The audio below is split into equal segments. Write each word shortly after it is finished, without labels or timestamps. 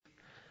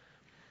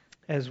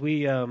As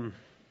we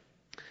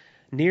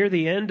near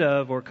the end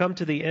of, or come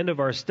to the end of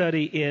our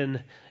study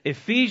in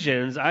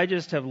Ephesians, I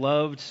just have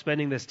loved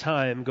spending this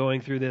time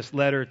going through this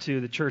letter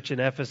to the church in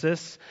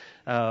Ephesus.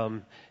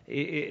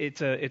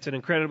 It's an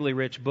incredibly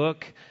rich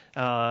book,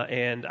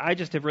 and I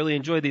just have really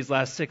enjoyed these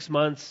last 6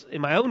 months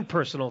in my own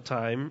personal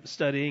time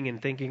studying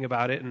and thinking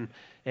about it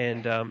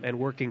and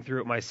working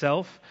through it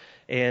myself.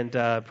 And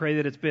pray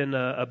that it's been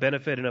a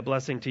benefit and a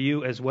blessing to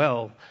you as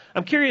well.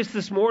 I'm curious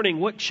this morning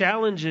what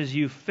challenges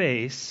you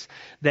face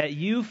that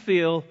you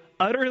feel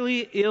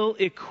utterly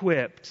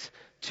ill-equipped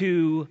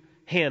to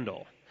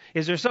handle.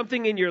 Is there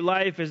something in your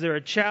life? Is there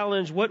a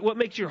challenge? What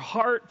makes your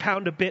heart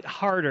pound a bit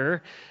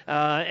harder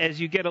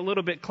as you get a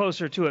little bit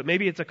closer to it?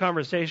 Maybe it's a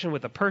conversation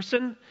with a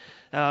person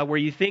where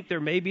you think there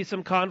may be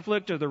some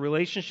conflict, or the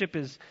relationship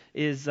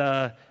is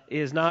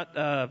not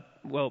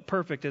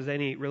perfect as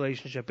any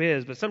relationship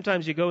is. But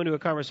sometimes you go into a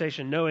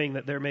conversation knowing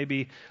that there may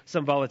be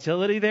some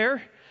volatility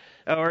there,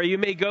 or you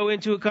may go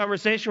into a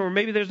conversation where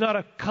maybe there's not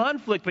a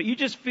conflict, but you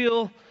just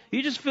feel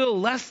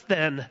less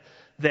than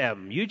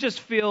them. You just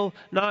feel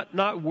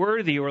not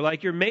worthy, or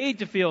like you're made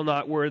to feel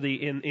not worthy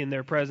in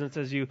their presence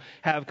as you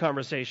have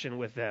conversation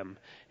with them.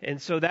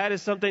 And so that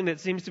is something that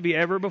seems to be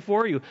ever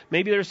before you.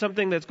 Maybe there's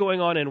something that's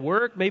going on in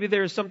work. Maybe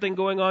there's something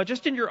going on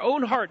just in your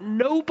own heart.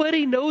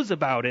 Nobody knows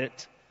about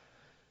it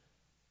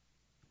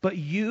but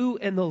you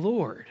and the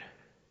Lord.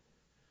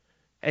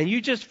 And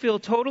you just feel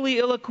totally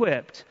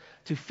ill-equipped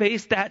to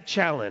face that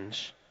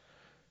challenge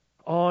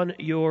on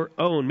your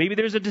own. Maybe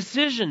there's a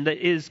decision that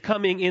is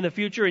coming in the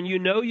future and you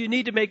know you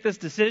need to make this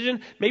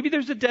decision. Maybe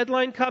there's a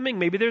deadline coming,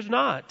 maybe there's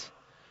not.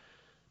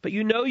 But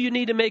you know you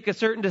need to make a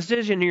certain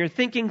decision and you're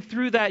thinking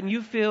through that and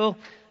you feel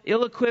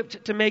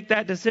ill-equipped to make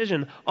that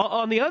decision.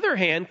 On the other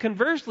hand,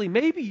 conversely,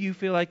 maybe you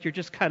feel like you're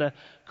just kind of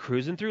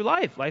cruising through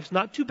life. Life's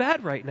not too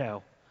bad right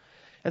now.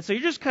 And so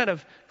you're just kind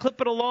of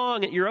clipping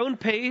along at your own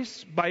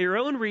pace, by your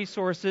own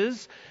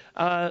resources,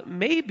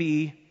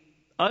 maybe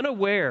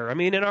unaware. I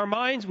mean, in our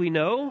minds we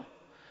know,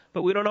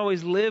 but we don't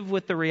always live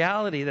with the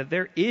reality that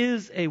there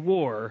is a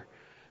war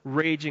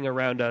raging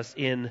around us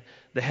in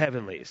the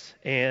heavenlies.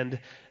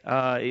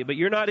 But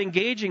you're not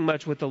engaging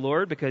much with the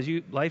Lord because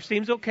life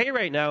seems okay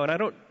right now, and I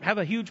don't have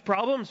a huge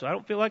problem, so I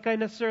don't feel like I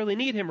necessarily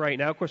need Him right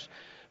now. Of course,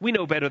 we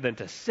know better than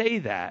to say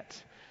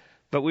that,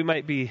 but we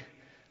might be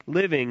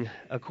living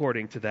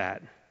according to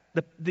that.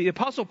 The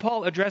Apostle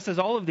Paul addresses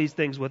all of these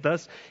things with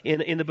us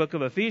in the book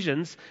of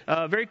Ephesians.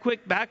 Very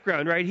quick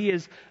background, right?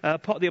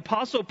 The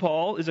Apostle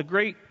Paul is a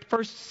great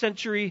first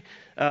century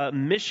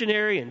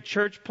missionary and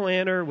church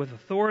planner with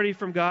authority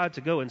from God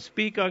to go and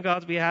speak on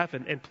God's behalf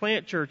and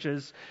plant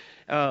churches,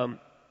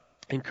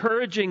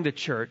 encouraging the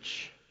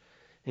church,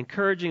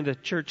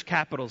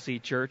 capital C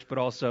church, but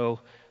also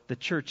the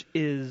church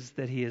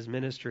that he is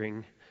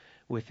ministering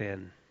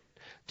within,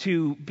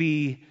 to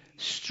be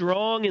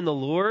strong in the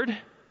Lord,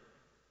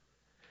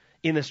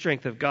 in the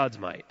strength of God's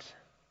might.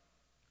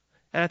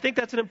 And I think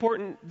that's an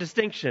important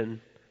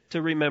distinction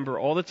to remember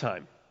all the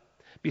time.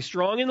 Be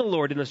strong in the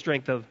Lord in the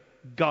strength,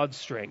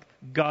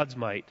 God's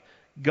might,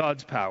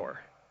 God's power.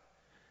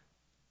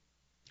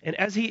 And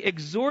as he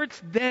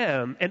exhorts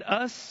them and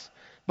us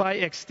by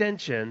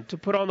extension to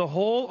put on the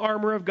whole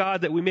armor of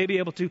God that we may be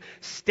able to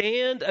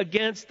stand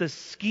against the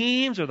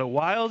schemes or the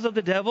wiles of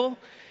the devil,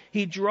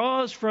 he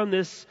draws from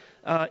this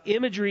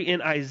imagery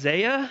in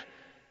Isaiah,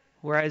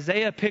 where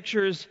Isaiah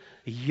pictures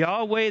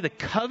Yahweh, the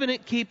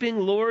covenant-keeping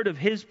Lord of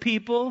his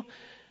people,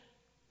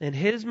 and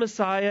his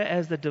Messiah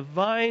as the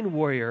divine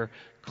warrior,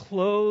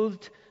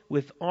 clothed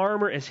with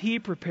armor as he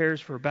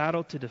prepares for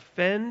battle to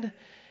defend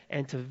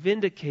and to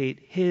vindicate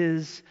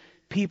his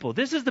people.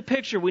 This is the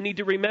picture we need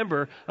to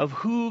remember of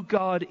who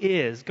God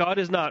is. God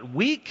is not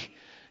weak.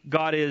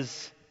 God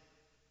is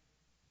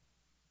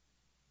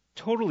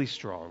totally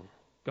strong.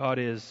 God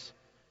is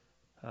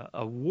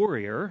a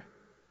warrior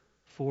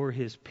for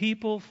his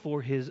people,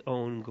 for his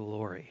own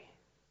glory.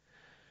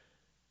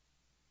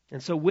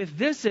 And so with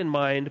this in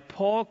mind,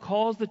 Paul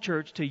calls the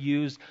church to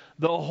use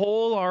the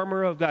whole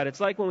armor of God.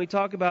 It's like when we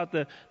talk about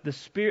the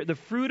Spirit, the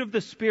fruit of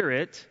the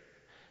Spirit.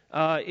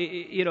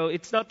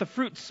 It's not the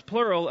fruits,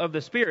 plural, of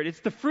the Spirit.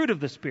 It's the fruit of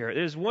the Spirit.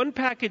 There's one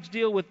package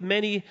deal with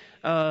many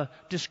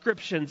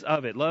descriptions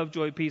of it. Love,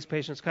 joy, peace,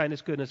 patience,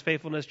 kindness, goodness,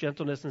 faithfulness,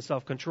 gentleness, and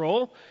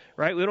self-control.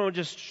 Right? We don't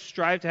just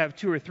strive to have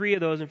 2 or 3 of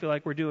those and feel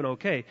like we're doing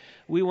okay.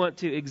 We want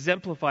to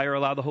exemplify or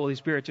allow the Holy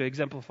Spirit to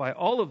exemplify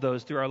all of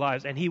those through our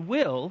lives. And He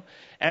will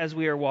as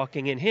we are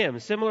walking in Him.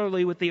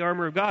 Similarly with the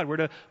armor of God. We're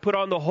to put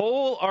on the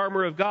whole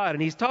armor of God.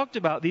 And He's talked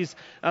about these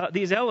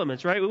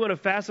elements, right? We want to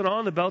fasten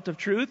on the belt of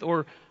truth,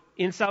 or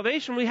in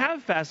salvation, we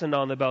have fastened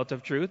on the belt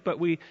of truth, but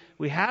we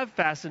have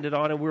fastened it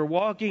on and we're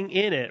walking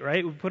in it,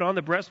 right? We put on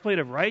the breastplate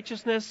of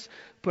righteousness,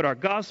 put our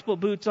gospel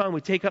boots on,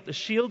 we take up the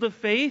shield of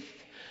faith,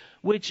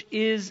 which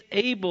is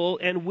able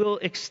and will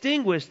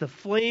extinguish the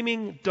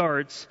flaming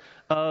darts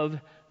of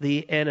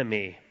the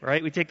enemy,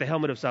 right? We take the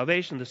helmet of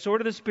salvation, the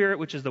sword of the Spirit,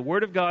 which is the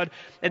Word of God.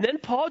 And then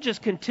Paul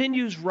just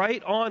continues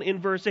right on in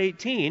verse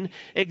 18,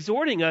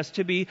 exhorting us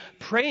to be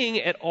praying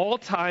at all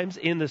times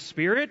in the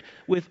Spirit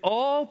with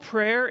all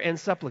prayer and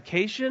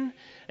supplication.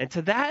 And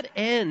to that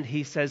end,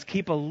 he says,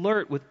 keep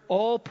alert with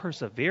all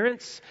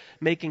perseverance,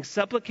 making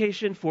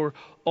supplication for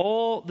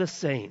all the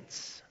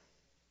saints.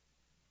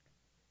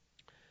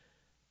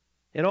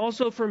 And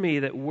also for me,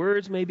 that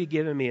words may be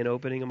given me an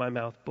opening of my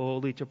mouth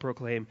boldly to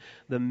proclaim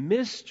the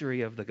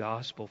mystery of the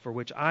gospel, for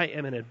which I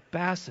am an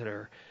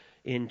ambassador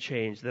in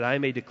chains, that I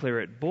may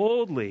declare it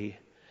boldly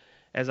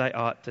as I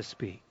ought to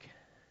speak.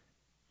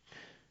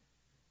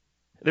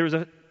 There was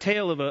a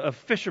tale of a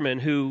fisherman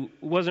who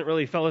wasn't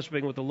really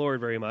fellowshipping with the Lord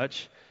very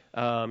much.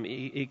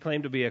 He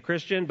claimed to be a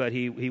Christian, but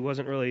he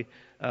wasn't really,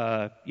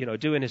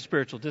 doing his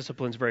spiritual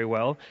disciplines very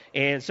well.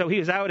 And so he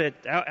was out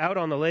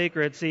on the lake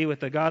or at sea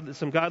with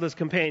some godless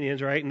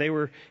companions, right? And they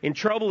were in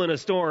trouble in a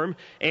storm.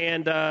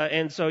 And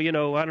so, I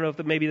don't know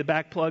if maybe the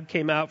back plug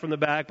came out from the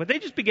back, but they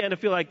just began to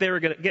feel like they were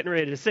getting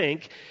ready to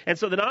sink. And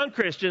so the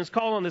non-Christians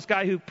call on this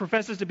guy who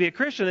professes to be a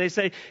Christian. They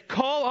say,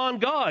 call on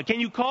God.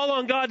 Can you call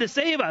on God to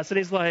save us? And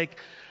he's like,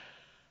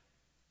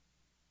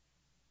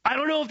 I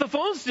don't know if the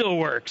phone still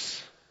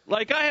works.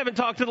 Like, I haven't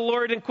talked to the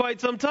Lord in quite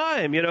some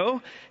time,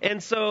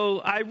 And so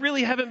I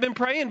really haven't been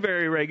praying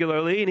very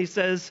regularly. And he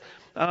says,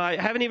 I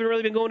haven't even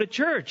really been going to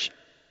church.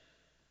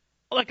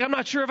 Like, I'm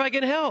not sure if I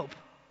can help,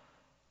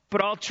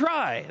 but I'll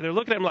try. And they're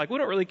looking at him like, we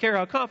don't really care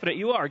how confident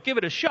you are. Give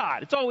it a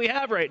shot. It's all we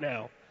have right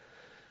now.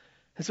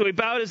 And so he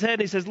bowed his head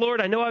and he says,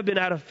 Lord, I know I've been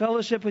out of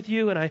fellowship with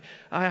you, and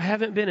I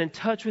haven't been in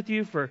touch with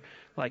you for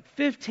like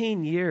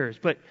 15 years.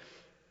 But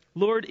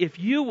Lord, if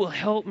you will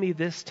help me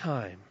this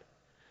time.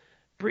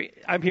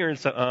 I'm hearing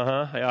some,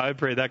 yeah, I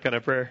pray that kind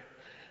of prayer.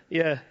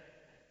 Yeah,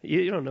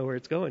 you don't know where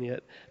it's going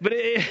yet. But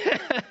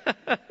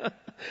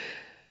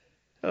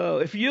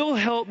if you'll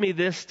help me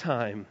this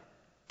time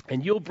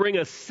and you'll bring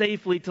us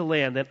safely to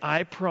land, then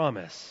I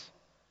promise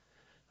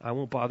I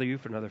won't bother you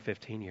for another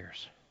 15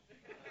 years.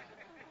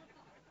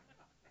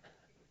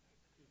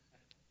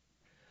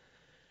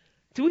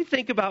 Do we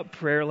think about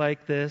prayer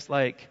like this?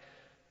 Like,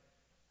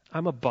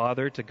 I'm a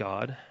bother to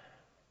God?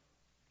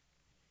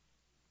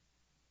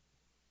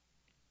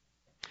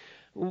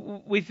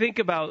 We think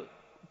about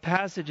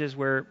passages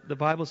where the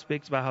Bible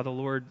speaks about how the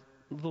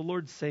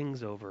Lord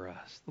sings over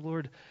us. The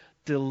Lord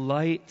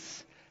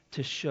delights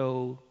to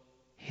show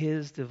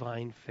His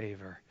divine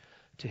favor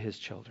to His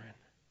children.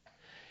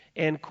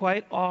 And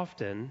quite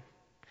often,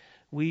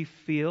 we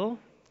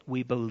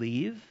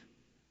believe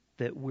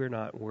that we're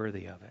not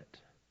worthy of it.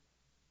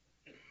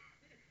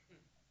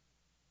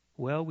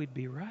 Well, we'd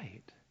be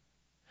right.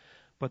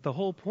 But the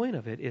whole point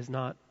of it is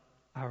not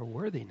our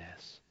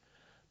worthiness,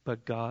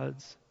 but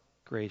God's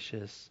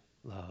gracious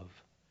love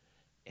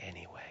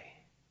anyway.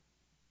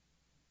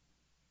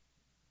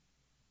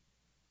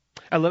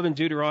 I love in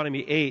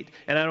Deuteronomy 8,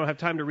 and I don't have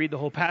time to read the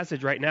whole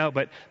passage right now,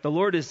 but the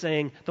Lord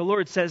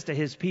says to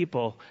His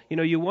people,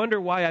 you wonder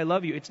why I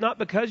love you. It's not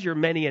because you're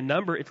many in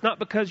number. It's not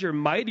because you're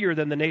mightier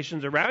than the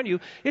nations around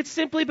you. It's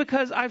simply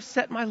because I've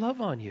set my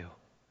love on you,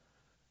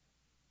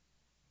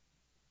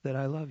 that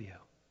I love you.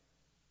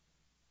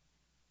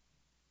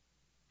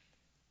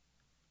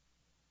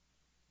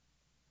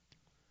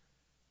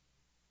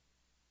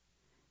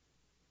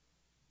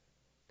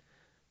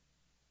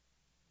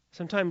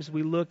 Sometimes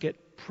we look at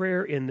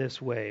prayer in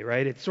this way,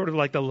 right? It's sort of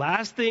like the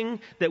last thing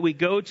that we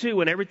go to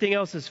when everything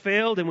else has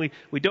failed and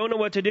we don't know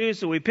what to do,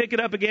 so we pick it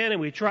up again and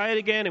we try it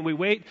again and we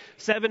wait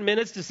 7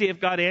 minutes to see if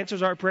God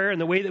answers our prayer in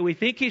the way that we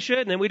think He should,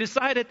 and then we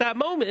decide at that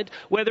moment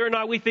whether or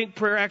not we think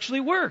prayer actually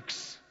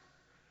works.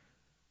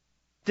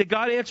 Did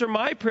God answer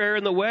my prayer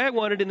in the way I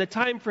wanted in the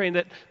time frame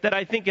that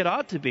I think it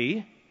ought to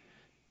be?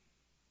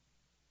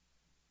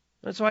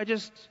 And so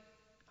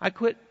I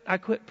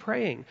quit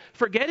praying,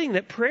 forgetting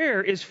that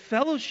prayer is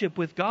fellowship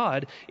with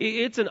God.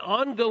 It's an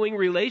ongoing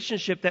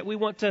relationship that we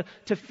want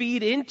to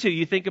feed into.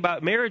 You think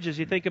about marriages,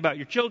 you think about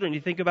your children,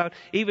 you think about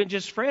even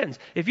just friends.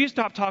 If you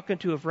stop talking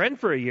to a friend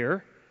for a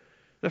year,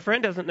 the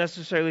friend doesn't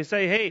necessarily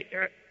say, hey,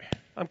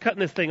 I'm cutting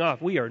this thing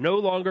off. We are no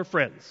longer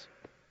friends.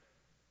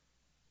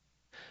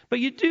 But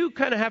you do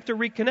kind of have to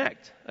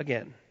reconnect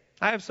again.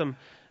 I have some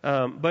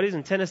buddies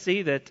in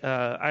Tennessee that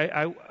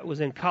I was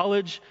in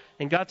college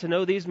and got to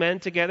know these men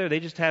together. They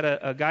just had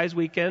a guys'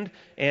 weekend,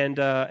 and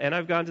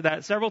I've gone to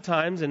that several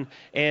times. And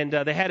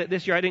they had it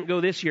this year. I didn't go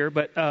this year,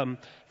 but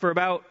for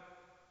about,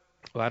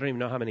 I don't even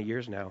know how many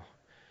years now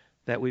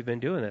that we've been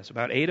doing this.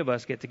 About 8 of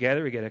us get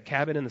together. We get a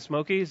cabin in the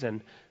Smokies,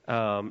 and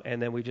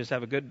then we just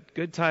have a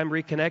good time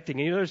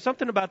reconnecting. And there's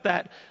something about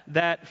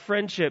that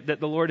friendship that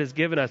the Lord has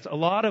given us. A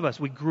lot of us,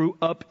 we grew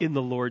up in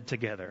the Lord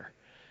together.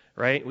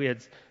 right? We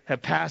had a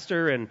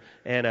pastor and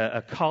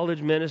a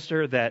college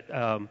minister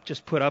that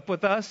just put up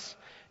with us,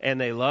 and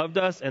they loved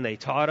us, and they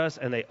taught us,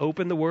 and they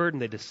opened the Word,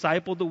 and they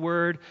discipled the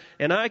Word.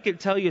 And I could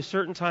tell you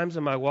certain times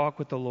in my walk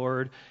with the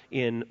Lord,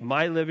 in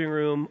my living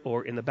room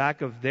or in the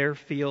back of their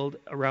field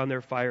around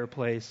their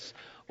fireplace,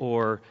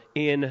 or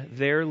in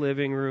their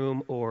living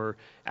room, or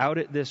out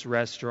at this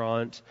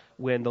restaurant,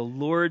 when the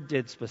Lord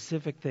did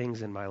specific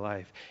things in my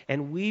life.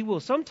 And we will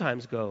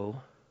sometimes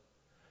go,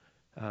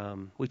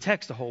 we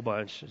text a whole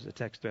bunch. There's a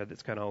text thread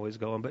that's kind of always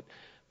going,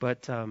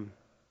 but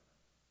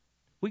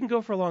we can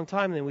go for a long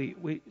time, and then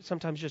we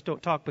sometimes just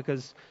don't talk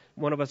because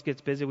one of us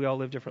gets busy. We all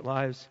live different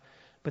lives.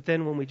 But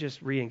then when we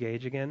just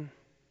re-engage again,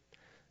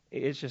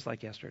 it's just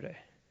like yesterday.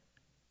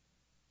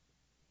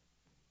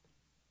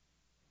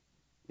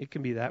 It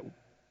can be that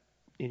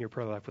in your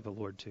prayer life with the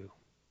Lord too.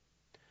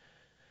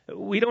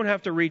 We don't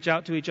have to reach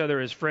out to each other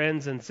as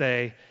friends and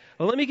say,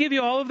 well, let me give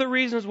you all of the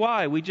reasons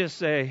why. We just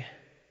say,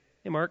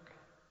 hey, Mark.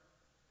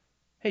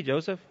 Hey,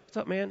 Joseph. What's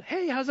up, man?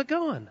 Hey, how's it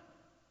going?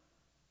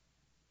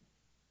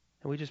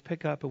 And we just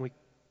pick up and we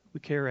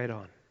carry right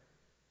on.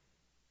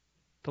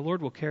 The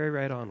Lord will carry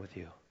right on with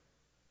you.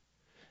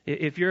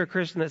 If you're a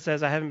Christian that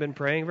says, I haven't been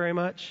praying very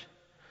much,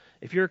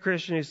 if you're a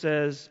Christian who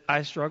says,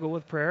 I struggle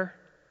with prayer,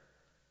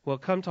 well,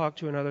 come talk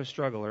to another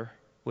struggler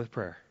with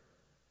prayer.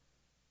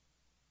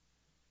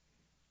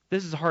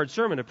 This is a hard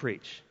sermon to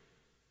preach.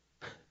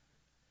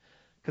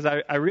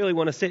 Because I really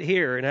want to sit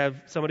here and have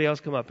somebody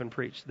else come up and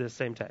preach this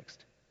same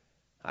text.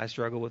 I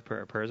struggle with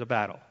prayer. Prayer is a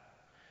battle.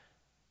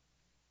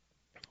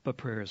 But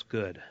prayer is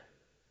good.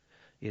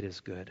 It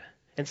is good.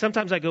 And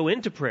sometimes I go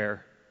into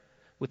prayer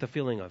with a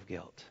feeling of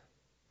guilt.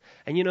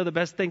 And you know the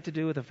best thing to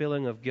do with a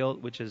feeling of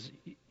guilt, which is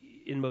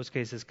in most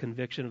cases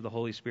conviction of the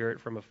Holy Spirit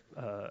from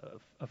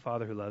a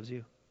Father who loves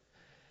you,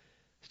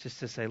 is just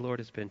to say, Lord,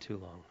 it's been too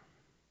long.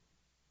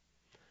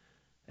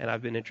 And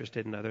I've been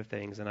interested in other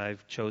things, and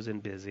I've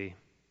chosen busy.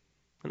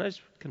 And I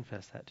just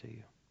confess that to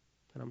you.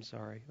 And I'm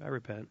sorry. I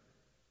repent.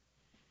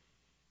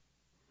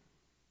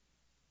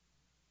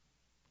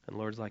 And the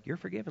Lord's like, you're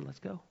forgiven. Let's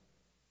go.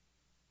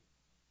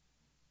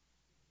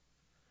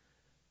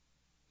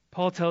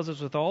 Paul tells us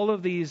with all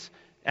of these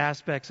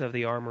aspects of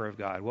the armor of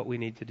God, what we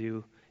need to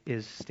do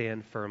is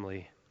stand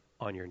firmly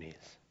on your knees.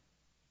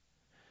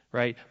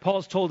 Right?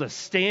 Paul's told us,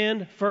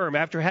 stand firm.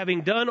 After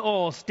having done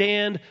all,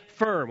 stand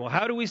firm. Well,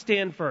 how do we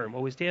stand firm?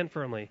 Well, we stand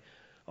firmly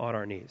on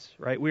our knees,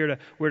 right? We're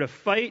to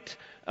fight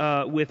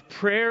with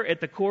prayer at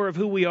the core of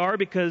who we are,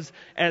 because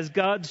as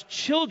God's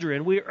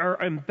children, we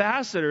are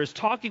ambassadors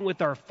talking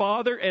with our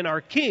Father and our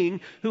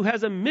King who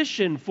has a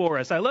mission for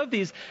us. I love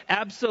these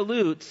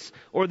absolutes,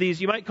 or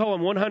these, you might call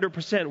them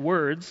 100%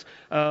 words,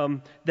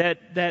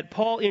 that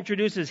Paul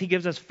introduces. He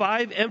gives us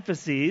 5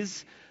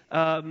 emphases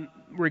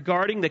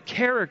regarding the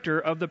character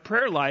of the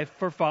prayer life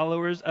for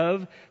followers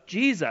of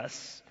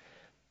Jesus.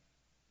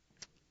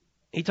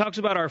 He talks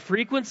about our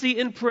frequency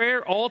in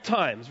prayer all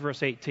times,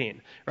 verse 18,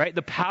 right?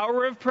 The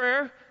power of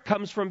prayer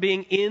comes from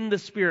being in the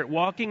Spirit,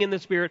 walking in the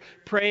Spirit,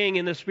 praying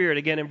in the Spirit,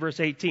 again in verse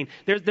 18.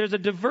 There's a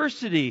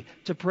diversity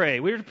to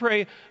pray. We're to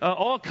pray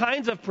all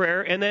kinds of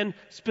prayer and then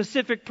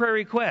specific prayer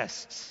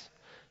requests.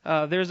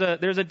 There's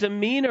a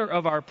demeanor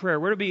of our prayer.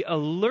 We're to be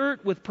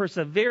alert with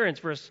perseverance,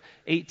 verse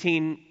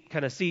 18,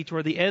 kind of see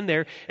toward the end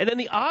there. And then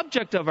the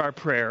object of our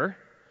prayer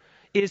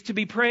is to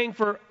be praying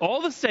for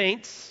all the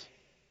saints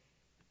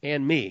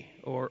and me,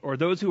 or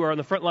those who are on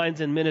the front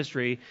lines in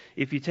ministry,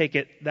 if you take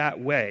it that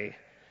way,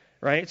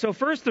 right? So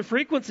first, the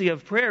frequency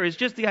of prayer is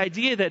just the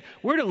idea that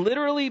we're to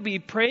literally be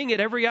praying at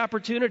every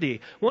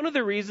opportunity. One of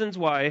the reasons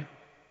why,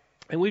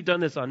 and we've done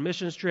this on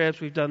missions trips,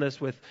 we've done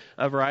this with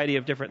a variety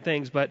of different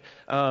things, but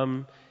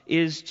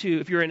is to,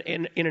 if you're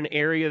in an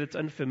area that's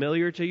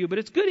unfamiliar to you, but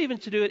it's good even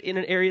to do it in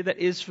an area that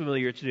is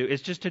familiar to you,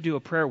 it's just to do a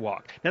prayer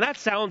walk. Now that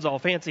sounds all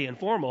fancy and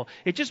formal.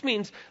 It just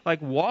means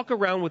like walk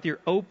around with your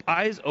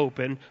eyes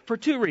open for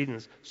 2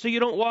 reasons. So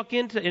you don't walk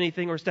into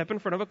anything or step in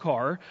front of a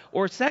car,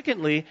 or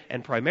secondly,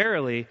 and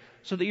primarily,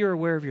 so that you're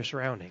aware of your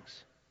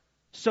surroundings,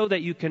 so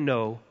that you can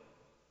know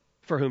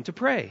for whom to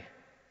pray.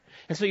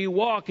 And so you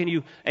walk and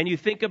you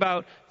think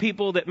about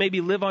people that maybe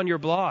live on your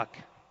block.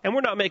 And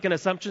we're not making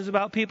assumptions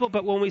about people,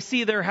 but when we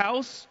see their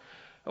house,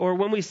 or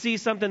when we see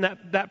something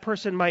that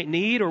person might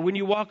need, or when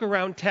you walk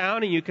around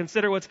town and you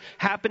consider what's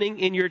happening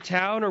in your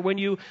town, or when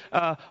you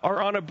are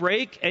on a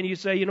break and you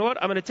say, you know what,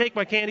 I'm going to take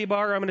my candy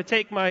bar, I'm going to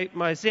take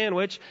my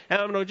sandwich,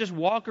 and I'm going to just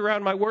walk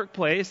around my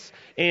workplace,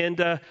 and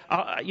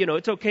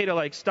it's okay to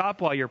like stop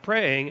while you're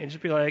praying and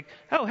just be like,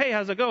 oh, hey,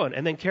 how's it going?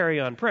 And then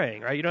carry on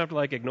praying, right? You don't have to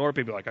like ignore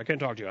people like, I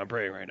can't talk to you, I'm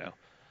praying right now.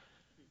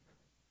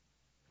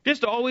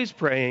 Just always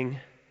praying.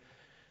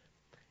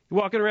 You're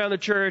walking around the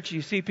church,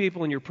 you see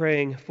people, and you're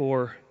praying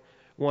for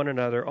one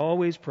another,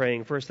 always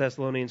praying. 1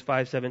 Thessalonians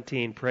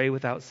 5:17, pray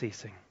without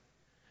ceasing.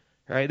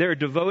 All right, there are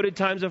devoted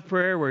times of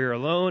prayer where you're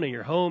alone in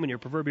your home, in your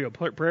proverbial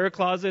prayer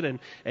closet,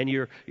 and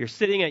you're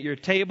sitting at your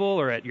table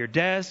or at your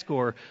desk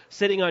or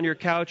sitting on your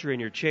couch or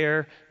in your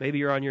chair. Maybe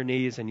you're on your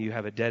knees and you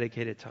have a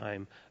dedicated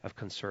time of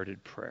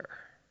concerted prayer.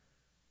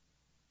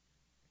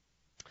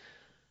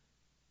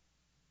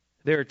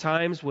 There are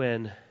times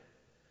when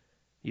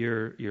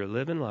you're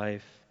living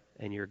life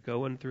and you're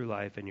going through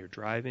life and you're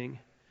driving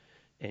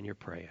and you're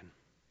praying.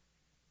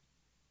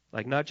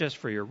 Like not just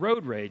for your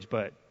road rage,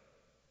 but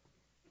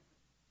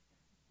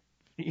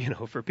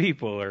for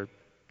people or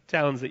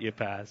towns that you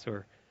pass,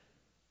 or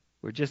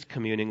we're just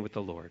communing with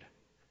the Lord.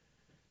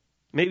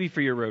 Maybe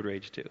for your road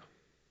rage too.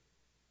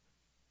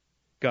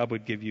 God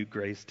would give you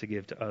grace to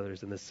give to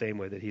others in the same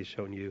way that He's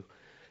shown you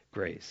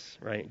grace,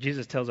 right?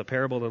 Jesus tells a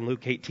parable in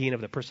Luke 18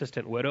 of the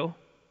persistent widow.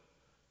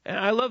 And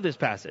I love this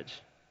passage.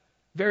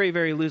 Very,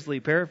 very loosely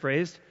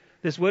paraphrased.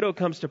 This widow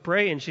comes to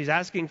pray and she's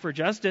asking for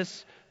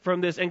justice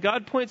from this. And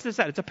God points this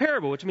out. It's a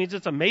parable, which means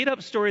it's a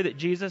made-up story that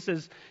Jesus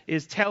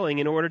is telling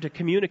in order to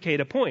communicate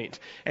a point.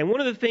 And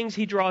one of the things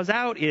He draws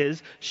out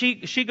is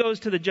she goes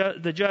to the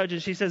judge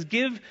and she says,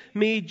 "Give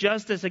me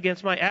justice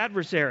against my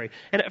adversary."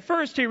 And at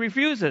first He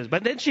refuses,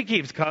 but then she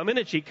keeps coming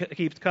and she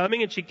keeps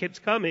coming and she keeps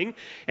coming.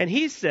 And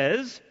He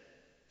says,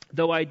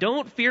 "Though I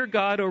don't fear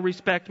God or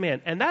respect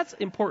man," and that's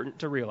important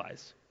to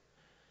realize.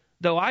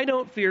 "Though I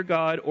don't fear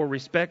God or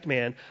respect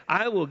man,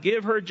 I will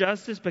give her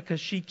justice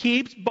because she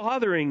keeps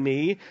bothering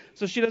me,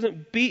 so she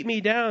doesn't beat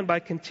me down by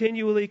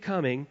continually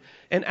coming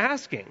and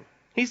asking."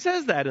 He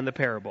says that in the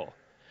parable.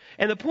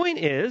 And the point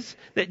is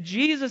that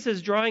Jesus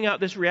is drawing out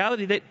this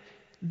reality that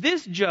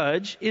this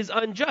judge is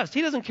unjust.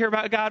 He doesn't care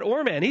about God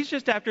or man. He's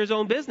just after his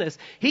own business.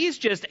 He's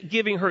just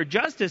giving her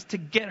justice to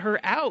get her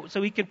out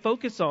so He can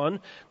focus on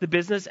the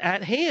business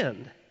at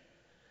hand.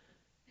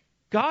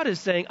 God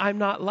is saying, I'm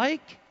not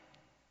like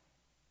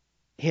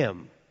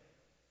Him.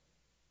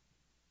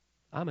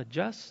 I'm a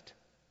just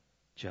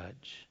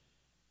judge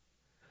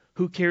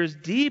who cares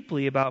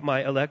deeply about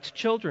my elect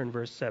children,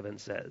 verse 7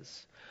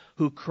 says,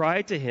 who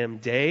cry to Him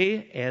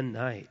day and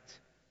night.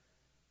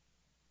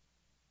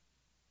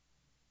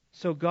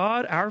 So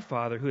God, our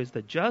Father, who is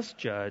the just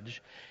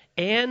judge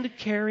and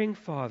caring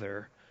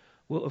Father,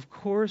 will of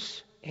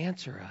course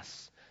answer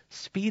us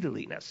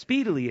speedily. Now,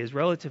 speedily is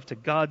relative to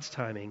God's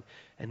timing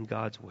and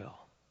God's will.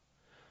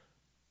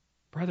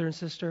 Brother and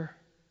sister,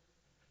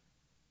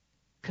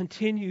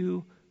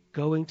 continue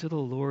going to the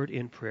Lord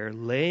in prayer,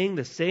 laying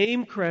the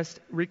same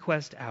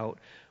request out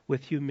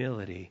with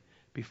humility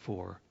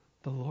before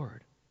the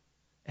Lord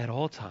at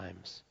all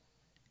times,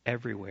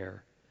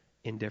 everywhere,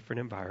 in different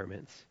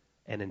environments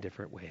and in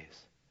different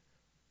ways.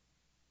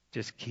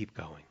 Just keep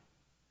going.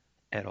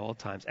 At all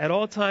times. At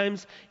all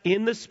times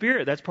in the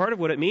Spirit. That's part of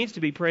what it means to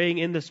be praying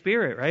in the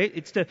Spirit, right?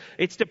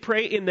 It's to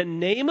pray in the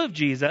name of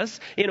Jesus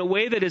in a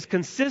way that is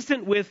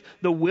consistent with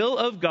the will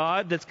of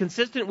God, that's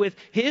consistent with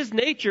His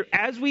nature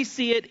as we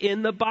see it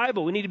in the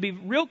Bible. We need to be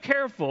real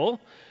careful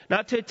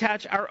not to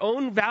attach our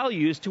own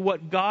values to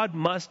what God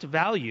must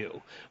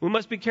value. We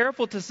must be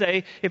careful to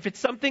say, if it's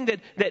something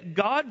that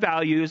God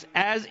values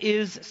as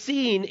is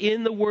seen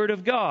in the Word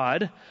of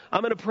God,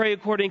 I'm going to pray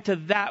according to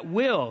that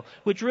will,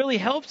 which really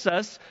helps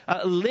us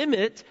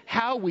limit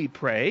how we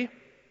pray,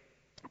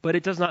 but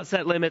it does not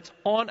set limits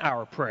on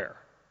our prayer,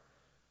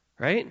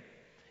 right?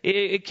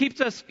 It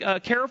keeps us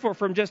careful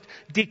from just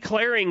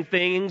declaring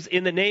things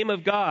in the name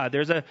of God.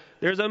 There's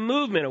a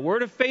movement, a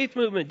word of faith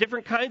movement,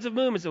 different kinds of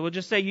movements that will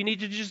just say you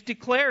need to just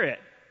declare it.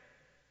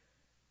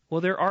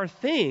 Well, there are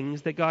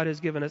things that God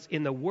has given us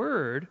in the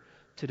Word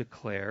to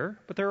declare,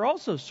 but there are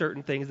also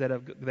certain things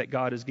that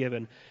God has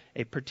given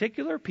a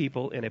particular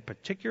people in a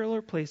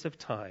particular place of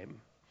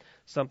time,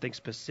 something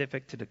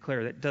specific to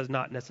declare that does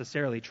not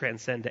necessarily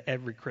transcend to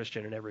every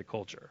Christian in every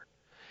culture.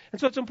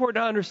 And so it's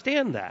important to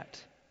understand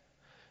that.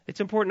 It's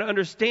important to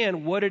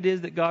understand what it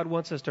is that God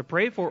wants us to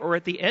pray for, or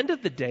at the end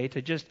of the day,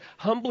 to just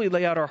humbly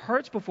lay out our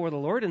hearts before the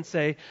Lord and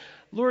say,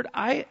 Lord,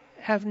 I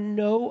have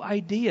no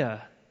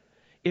idea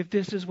if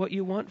this is what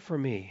you want for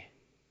me.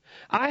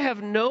 I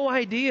have no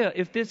idea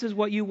if this is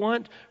what you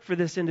want for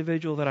this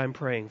individual that I'm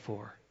praying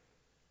for.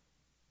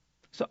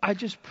 So I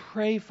just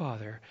pray,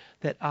 Father,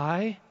 that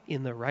I,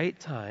 in the right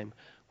time,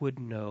 would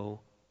know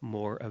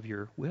more of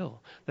your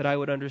will, that I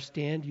would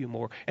understand you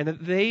more, and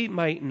that they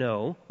might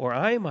know, or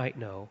I might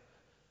know,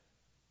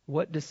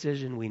 what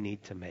decision we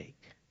need to make,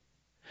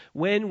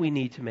 when we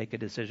need to make a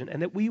decision,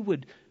 and that we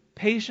would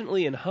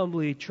patiently and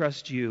humbly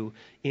trust you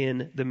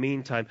in the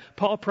meantime.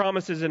 Paul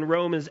promises in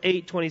Romans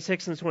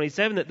 8:26 and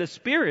 27 that the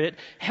Spirit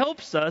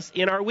helps us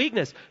in our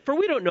weakness, for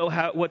we don't know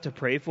what to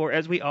pray for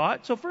as we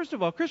ought. So first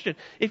of all, Christian,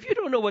 if you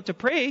don't know what to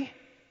pray,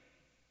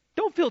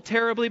 don't feel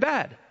terribly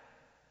bad.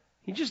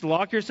 You just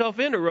lock yourself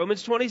into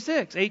Romans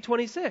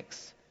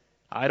 8:26.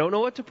 I don't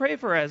know what to pray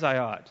for as I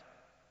ought.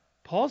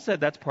 Paul said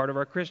that's part of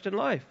our Christian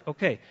life.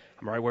 Okay,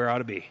 I'm right where I ought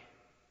to be.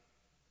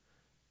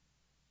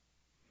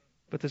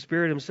 But the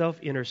Spirit Himself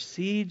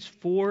intercedes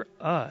for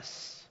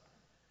us.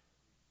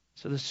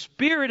 So the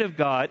Spirit of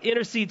God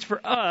intercedes for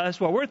us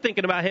while we're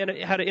thinking about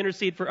how to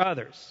intercede for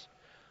others,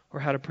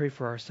 or how to pray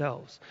for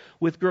ourselves,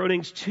 with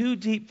groanings too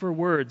deep for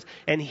words.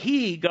 And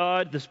He,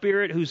 God, the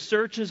Spirit who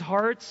searches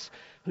hearts,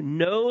 who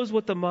knows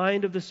what the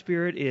mind of the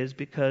Spirit is,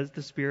 because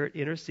the Spirit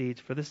intercedes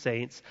for the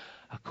saints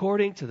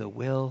according to the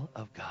will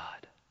of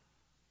God.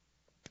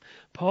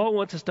 Paul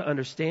wants us to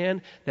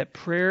understand that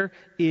prayer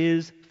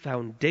is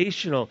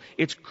foundational.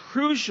 It's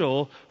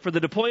crucial for the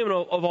deployment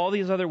of all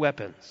these other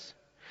weapons.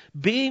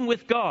 Being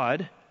with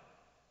God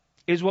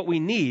is what we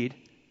need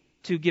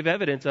to give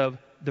evidence of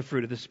the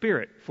fruit of the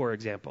Spirit, for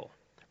example.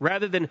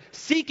 Rather than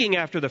seeking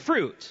after the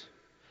fruit,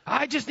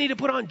 I just need to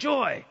put on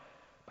joy.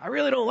 I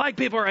really don't like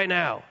people right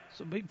now,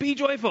 so be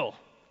joyful.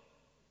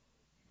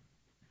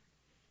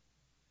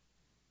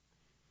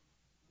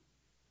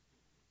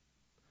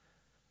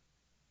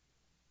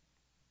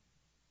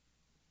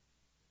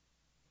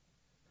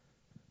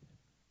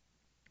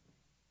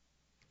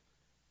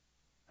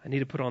 I need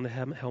to put on the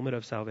helmet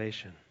of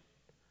salvation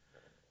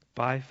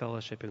by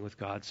fellowshipping with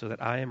God so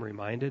that I am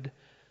reminded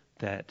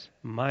that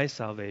my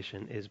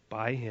salvation is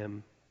by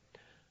Him,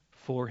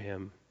 for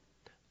Him,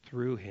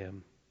 through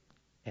Him,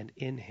 and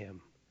in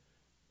Him,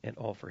 and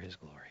all for His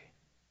glory.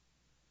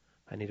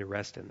 I need to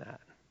rest in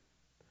that.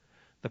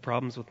 The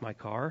problems with my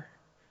car,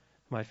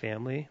 my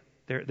family,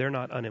 they're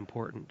not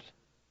unimportant.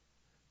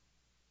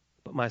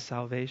 But my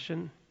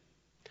salvation,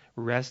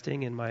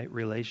 resting in my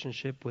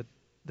relationship with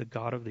the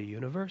God of the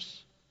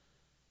universe,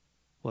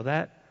 well,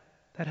 that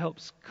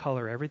helps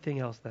color everything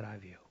else that I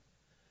view.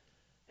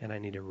 And I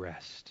need to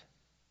rest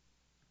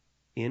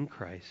in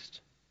Christ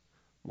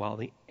while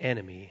the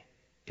enemy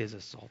is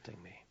assaulting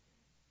me.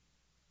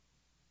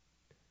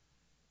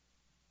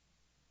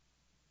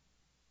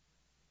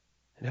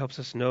 It helps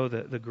us know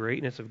the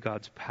greatness of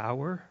God's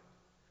power.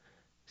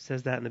 It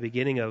says that in the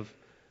beginning of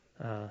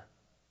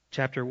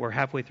we're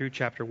halfway through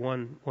chapter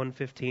 1,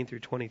 1:15 through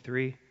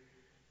 23.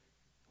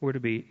 We're to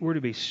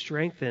be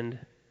strengthened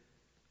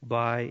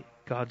by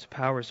God's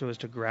power so as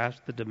to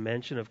grasp the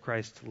dimension of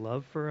Christ's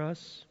love for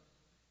us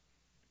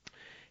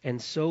and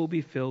so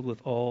be filled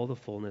with all the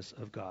fullness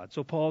of God.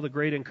 So Paul, the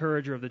great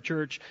encourager of the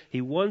church,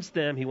 he wants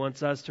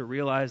us to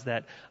realize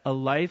that a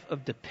life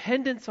of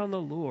dependence on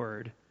the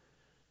Lord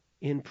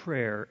in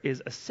prayer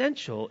is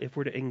essential if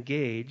we're to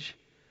engage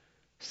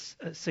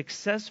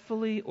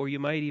successfully, or you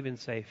might even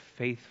say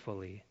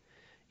faithfully,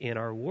 in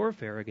our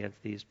warfare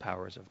against these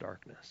powers of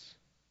darkness.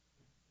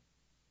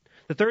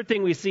 The third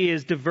thing we see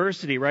is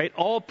diversity, right?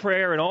 All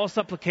prayer and all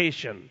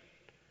supplication.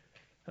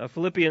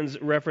 Philippians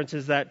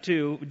references that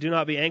too. Do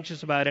not be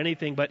anxious about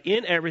anything, but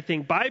in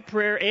everything, by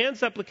prayer and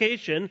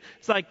supplication.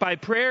 It's like by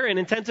prayer and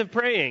intensive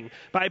praying.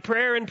 By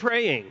prayer and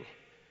praying.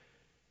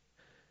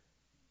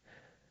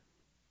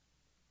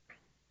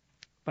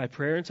 By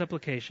prayer and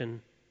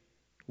supplication,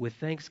 with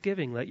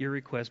thanksgiving, let your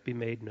request be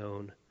made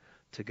known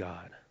to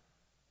God.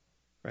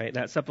 Right?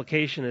 That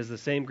supplication is the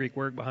same Greek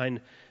word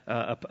behind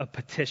a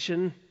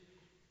petition.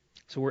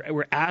 So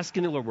we're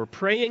asking the Lord. We're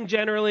praying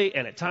generally,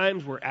 and at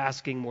times we're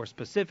asking more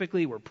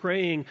specifically. We're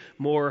praying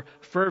more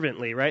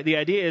fervently, right? The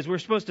idea is we're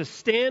supposed to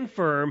stand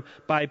firm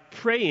by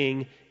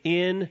praying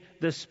in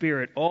the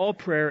Spirit. All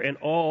prayer and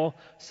all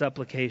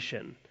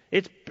supplication.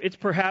 It's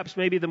perhaps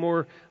maybe the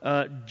more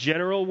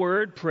general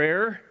word,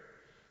 prayer,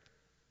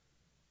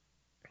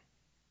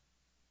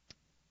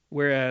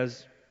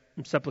 whereas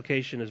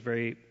supplication is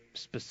very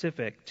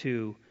specific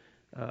to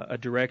a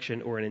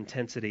direction or an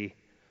intensity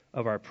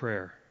of our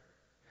prayer.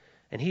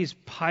 And he's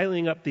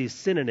piling up these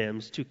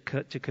synonyms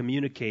to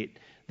communicate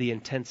the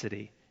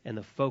intensity and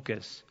the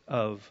focus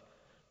of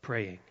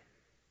praying.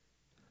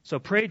 So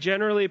pray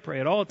generally, pray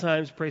at all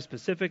times, pray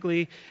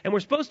specifically. And we're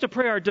supposed to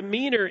pray. Our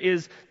demeanor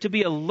is to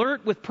be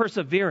alert with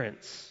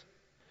perseverance,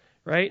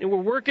 right? And we're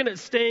working at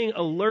staying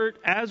alert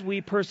as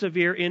we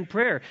persevere in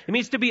prayer. It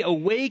means to be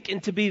awake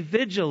and to be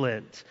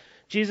vigilant.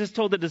 Jesus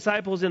told the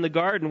disciples in the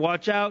garden,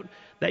 watch out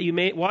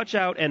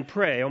and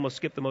pray. I almost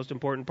skipped the most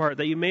important part,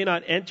 that you may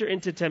not enter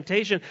into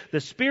temptation. The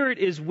spirit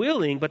is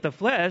willing, but the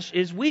flesh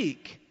is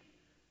weak.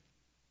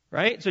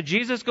 Right? So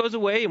Jesus goes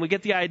away, and we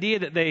get the idea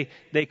that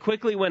they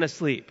quickly went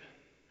asleep.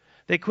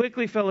 They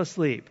quickly fell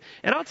asleep.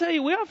 And I'll tell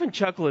you, we often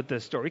chuckle at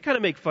this story. We kind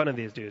of make fun of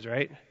these dudes,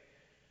 right?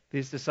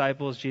 These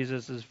disciples,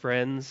 Jesus'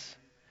 friends.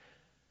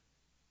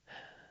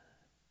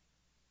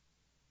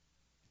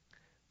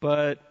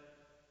 But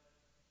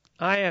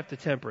I have to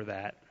temper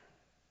that,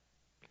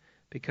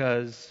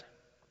 because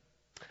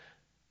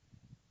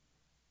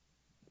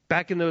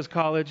back in those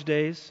college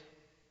days,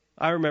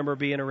 I remember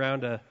being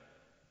around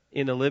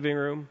in the living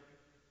room,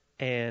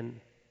 and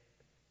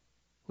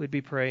we'd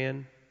be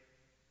praying.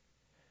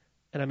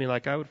 And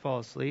I would fall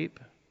asleep.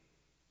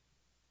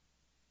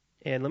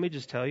 And let me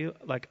just tell you,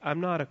 I'm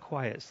not a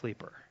quiet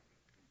sleeper.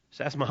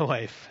 Just ask my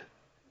wife.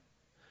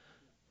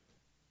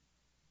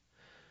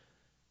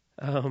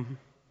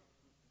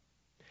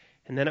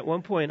 And then at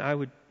one point, I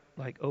would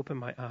open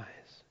my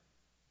eyes.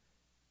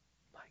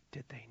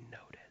 Did they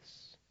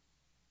notice?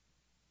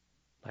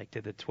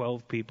 Did the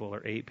 12 people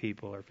or 8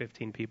 people or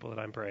 15 people that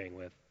I'm praying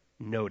with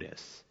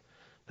notice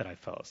that I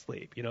fell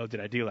asleep? Did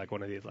I do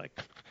one of these,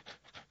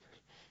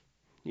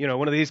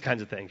 one of these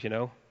kinds of things,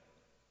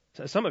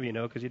 So some of you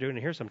know because you're doing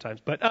it here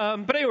sometimes. But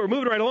anyway, we're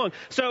moving right along.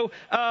 So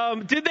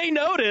did they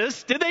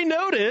notice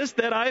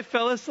that I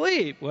fell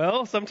asleep?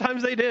 Well,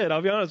 sometimes they did,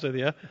 I'll be honest with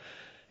you.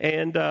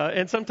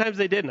 And sometimes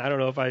they didn't. I don't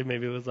know if I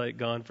maybe was like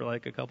gone for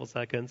like a couple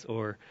seconds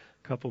or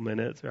a couple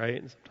minutes,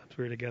 right? And sometimes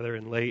we were together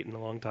and late and a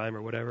long time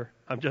or whatever.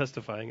 I'm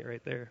justifying it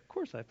right there. Of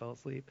course I fell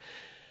asleep.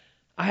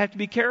 I have to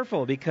be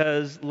careful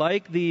because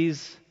like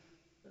these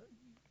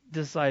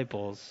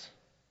disciples,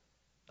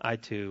 I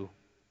too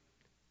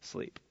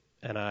sleep.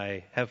 And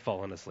I have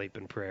fallen asleep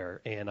in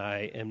prayer. And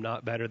I am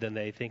not better than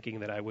they, thinking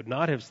that I would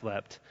not have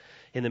slept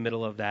in the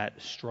middle of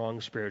that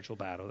strong spiritual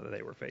battle that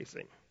they were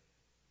facing.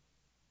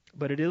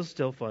 But it is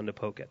still fun to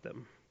poke at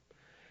them.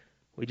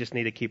 We just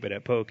need to keep it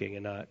at poking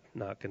and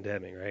not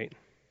condemning, right?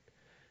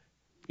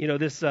 You know,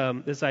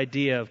 this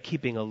idea of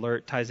keeping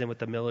alert ties in with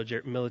the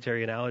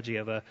military analogy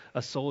of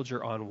a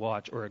soldier on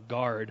watch or a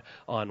guard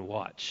on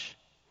watch.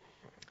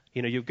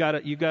 You know, you've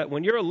got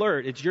when you're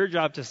alert, it's your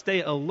job to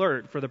stay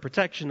alert for the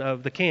protection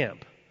of the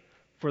camp,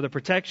 for the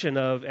protection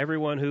of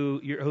everyone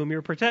whom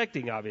you're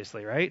protecting,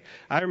 obviously, right?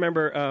 I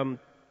remember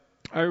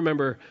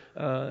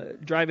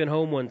driving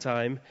home one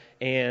time,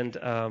 and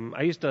I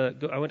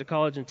went to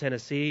college in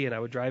Tennessee, and I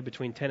would drive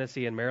between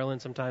Tennessee and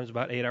Maryland, sometimes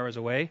about 8 hours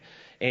away.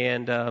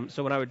 And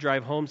so when I would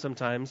drive home,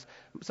 sometimes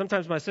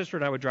my sister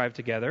and I would drive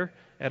together.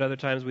 At other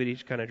times, we'd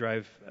each kind of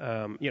drive,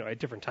 at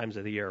different times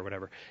of the year or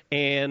whatever.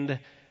 And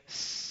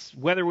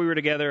whether we were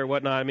together or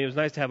whatnot, I mean, it was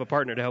nice to have a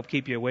partner to help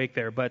keep you awake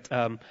there. But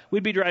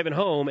we'd be driving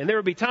home, and there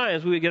would be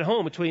times we would get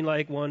home between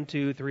like 1,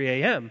 2, 3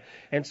 a.m.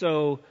 And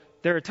so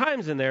there are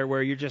times in there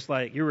where you're just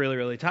like, you're really,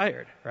 really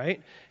tired,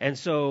 right? And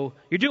so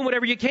you're doing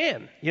whatever you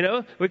can, you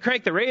know? We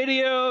crank the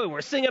radio, and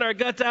we're singing our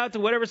guts out to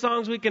whatever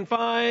songs we can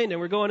find,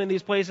 and we're going in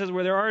these places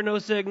where there are no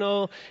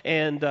signal,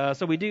 and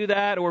so we do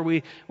that, or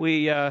we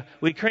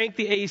crank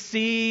the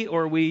AC,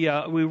 or we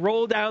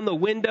roll down the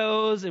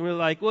windows, and we're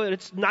like, well,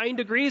 it's 9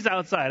 degrees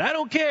outside. I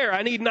don't care.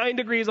 I need 9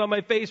 degrees on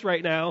my face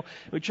right now.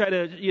 We try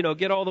to,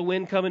 get all the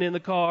wind coming in the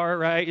car,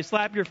 right? You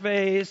slap your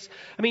face.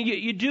 I mean,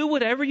 you do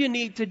whatever you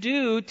need to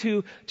do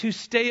to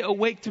stay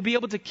awake, to be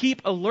able to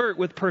keep alert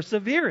with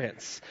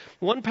perseverance.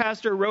 One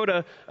pastor wrote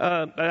a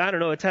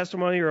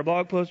testimony or a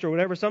blog post or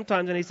whatever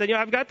sometimes, and he said,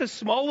 I've got this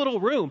small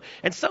little room,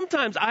 and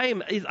sometimes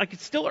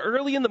it's still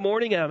early in the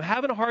morning, and I'm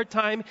having a hard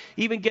time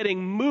even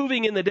getting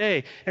moving in the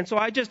day. And so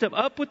I just am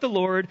up with the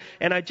Lord,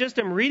 and I just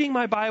am reading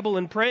my Bible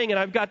and praying, and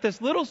I've got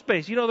this little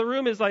space. The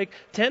room is like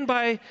 10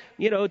 by,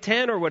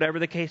 10 or whatever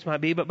the case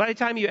might be, but by the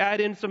time you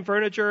add in some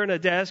furniture and a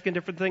desk and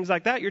different things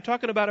like that, you're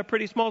talking about a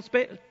pretty small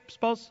space.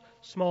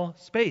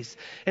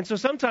 And so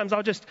sometimes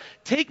I'll just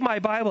take my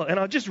Bible and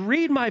I'll just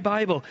read my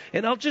Bible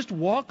and I'll just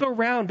walk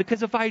around,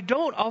 because if I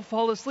don't, I'll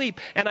fall asleep.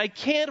 And I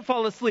can't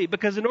fall asleep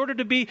because in order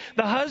to be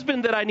the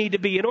husband that I need to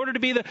be, in order to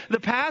be the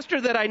pastor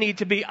that I need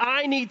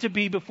to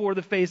be before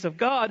the face of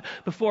God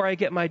before I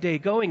get my day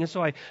going. And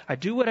so I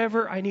do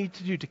whatever I need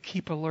to do to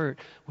keep alert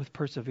with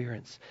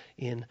perseverance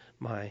in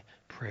my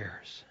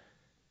prayers.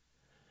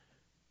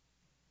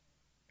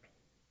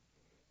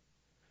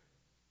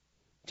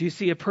 Do you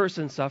see a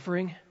person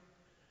suffering?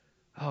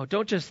 Oh,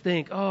 don't just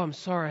think, oh, I'm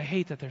sorry, I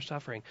hate that they're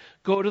suffering.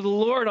 Go to the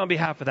Lord on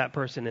behalf of that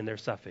person in their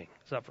suffering.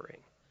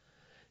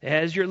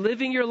 As you're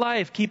living your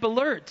life, keep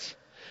alert.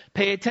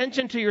 Pay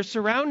attention to your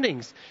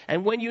surroundings.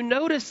 And when you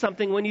notice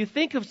something, when you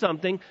think of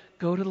something,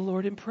 go to the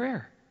Lord in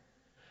prayer.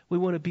 We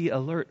want to be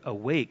alert,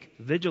 awake,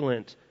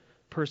 vigilant,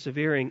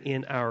 persevering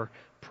in our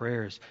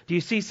prayers. Do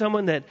you see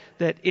someone that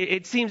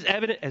it seems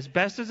evident, as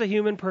best as a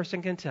human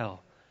person can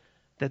tell,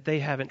 that they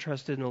haven't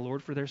trusted in the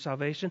Lord for their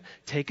salvation?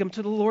 Take them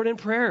to the Lord in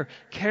prayer.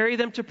 Carry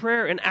them to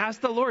prayer and ask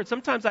the Lord.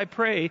 Sometimes I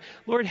pray,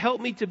 Lord, help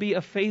me to be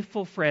a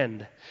faithful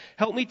friend.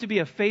 Help me to be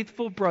a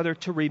faithful brother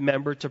to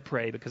remember to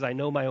pray, because I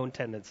know my own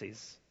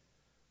tendencies.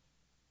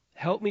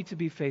 Help me to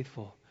be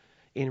faithful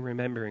in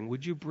remembering.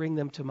 Would you bring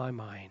them to my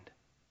mind?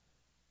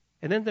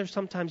 And then there's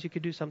sometimes you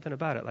could do something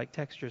about it, like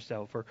text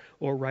yourself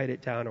or write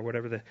it down or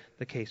whatever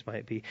the case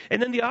might be.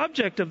 And then the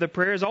object of the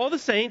prayer is all the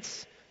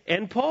saints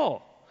and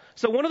Paul.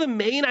 So one of the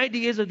main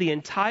ideas of the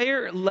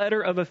entire letter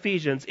of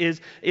Ephesians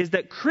is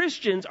that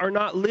Christians are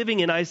not living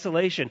in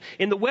isolation.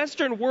 In the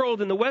Western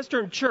world, in the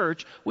Western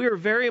church, we are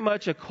very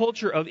much a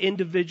culture of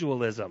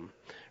individualism,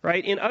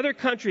 right? In other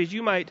countries,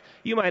 you might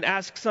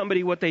ask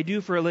somebody what they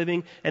do for a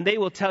living, and they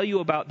will tell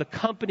you about the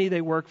company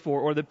they work for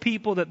or the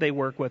people that they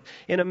work with.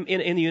 In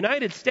the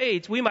United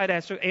States, we might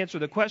answer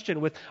the question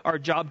with our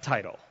job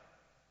title,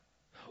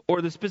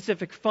 or the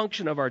specific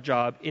function of our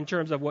job in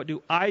terms of what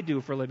do I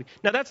do for a living.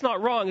 Now, that's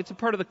not wrong. It's a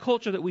part of the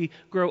culture that we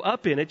grow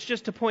up in. It's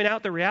just to point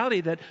out the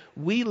reality that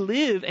we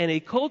live in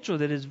a culture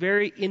that is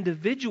very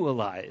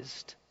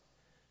individualized.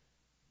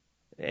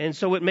 And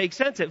so it makes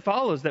sense. It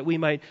follows that we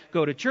might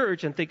go to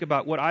church and think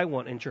about what I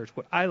want in church,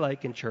 what I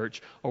like in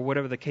church, or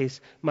whatever the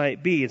case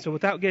might be. And so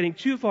without getting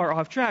too far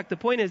off track, the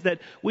point is that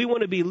we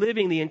want to be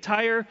living the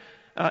entire,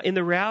 in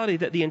the reality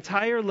that the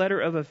entire letter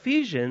of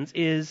Ephesians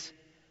is,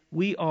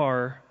 we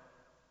are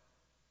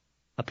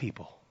a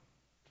people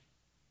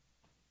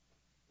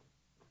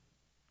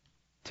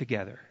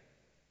together.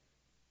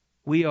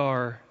 We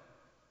are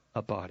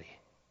a body.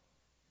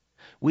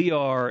 We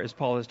are, as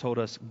Paul has told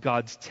us,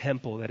 God's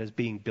temple that is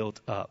being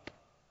built up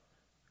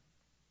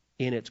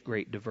in its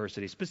great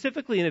diversity.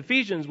 Specifically in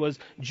Ephesians was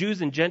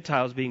Jews and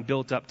Gentiles being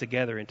built up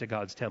together into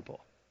God's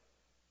temple.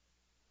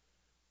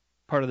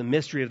 Part of the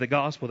mystery of the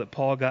gospel that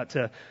Paul got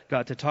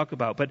to talk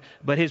about.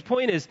 But his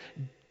point is,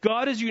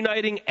 God is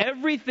uniting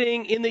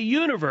everything in the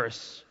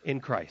universe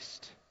in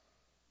Christ.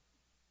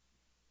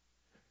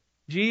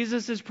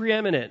 Jesus is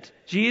preeminent.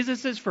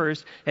 Jesus is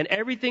first, and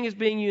everything is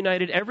being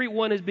united.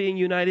 Everyone is being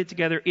united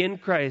together in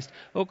Christ.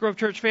 Oak Grove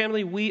Church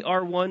family, we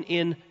are one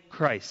in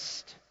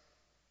Christ.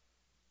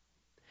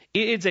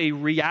 It's a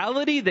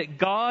reality that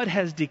God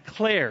has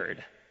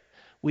declared.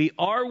 We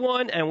are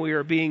one, and we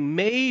are being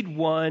made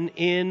one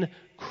in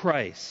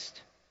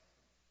Christ.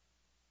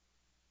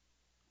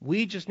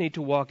 We just need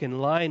to walk in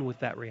line with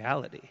that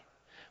reality.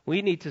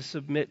 We need to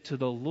submit to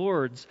the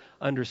Lord's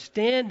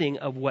understanding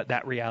of what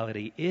that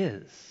reality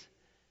is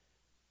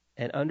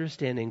and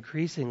understand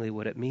increasingly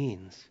what it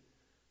means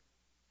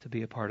to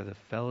be a part of the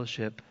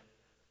fellowship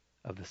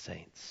of the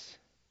saints.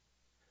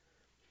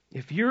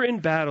 If you're in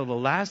battle, the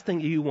last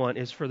thing you want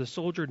is for the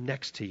soldier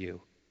next to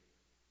you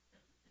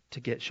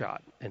to get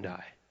shot and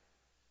die.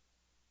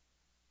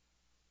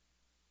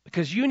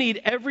 Because you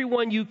need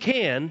everyone you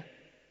can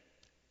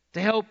to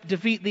help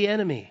defeat the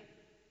enemy.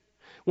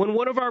 When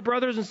one of our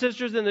brothers and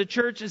sisters in the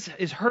church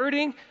is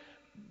hurting,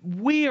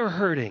 we are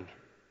hurting.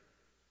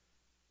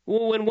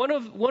 When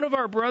one of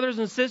our brothers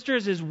and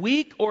sisters is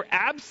weak or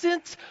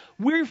absent,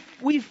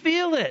 we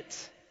feel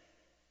it.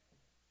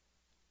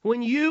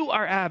 When you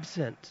are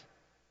absent,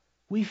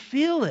 we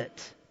feel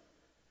it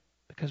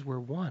because we're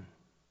one.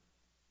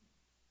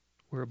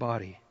 We're a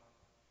body.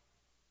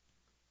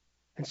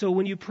 And so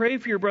when you pray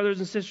for your brothers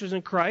and sisters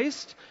in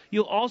Christ,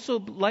 you'll also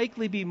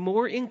likely be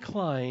more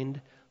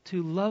inclined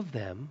to love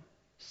them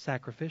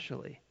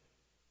sacrificially.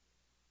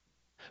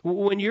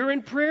 When you're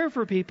in prayer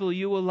for people,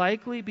 you will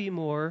likely be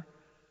more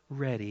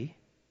ready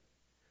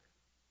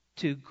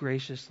to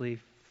graciously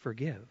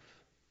forgive.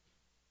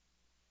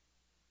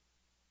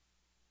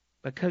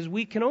 Because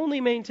we can only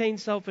maintain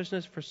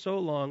selfishness for so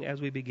long as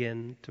we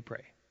begin to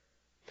pray.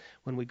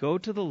 When we go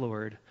to the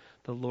Lord,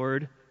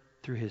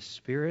 through His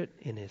Spirit,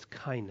 in His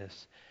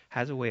kindness,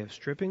 has a way of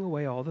stripping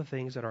away all the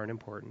things that aren't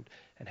important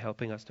and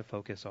helping us to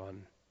focus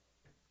on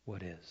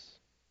what is.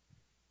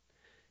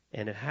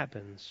 And it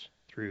happens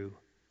through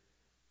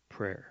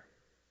prayer.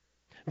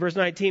 Verse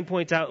 19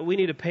 points out we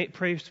need to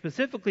pray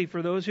specifically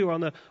for those who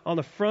are on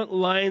the front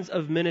lines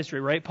of ministry,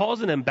 right?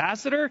 Paul's an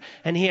ambassador,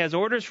 and he has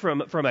orders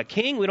from a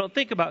king. We don't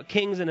think about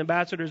kings and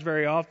ambassadors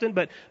very often,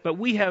 but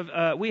we have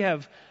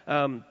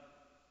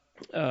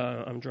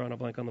I'm drawing a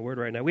blank on the word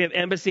right now. We have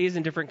embassies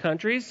in different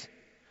countries.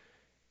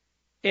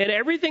 And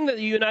everything that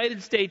the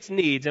United States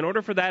needs in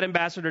order for that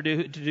ambassador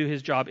to do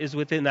his job is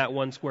within that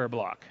one square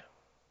block.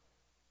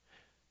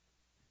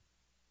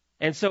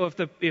 And so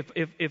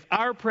if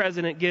our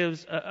president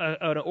gives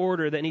an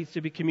order that needs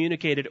to be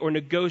communicated or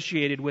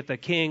negotiated with a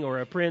king or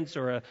a prince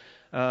or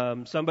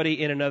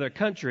somebody in another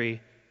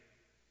country,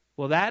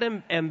 well, that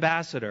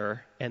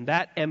ambassador and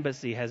that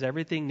embassy has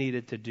everything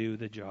needed to do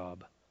the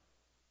job.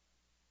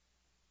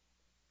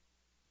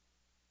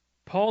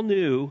 Paul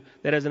knew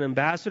that as an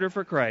ambassador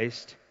for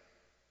Christ,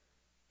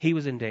 he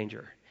was in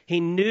danger. He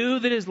knew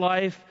that his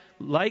life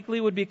likely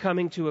would be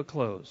coming to a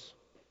close.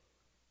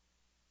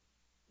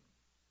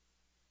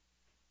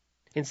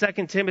 In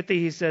 2 Timothy,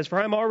 he says, "For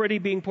I am already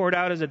being poured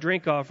out as a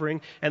drink offering,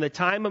 and the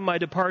time of my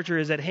departure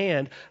is at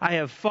hand. I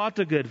have fought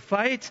the good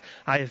fight.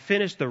 I have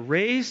finished the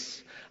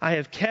race. I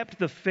have kept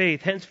the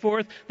faith.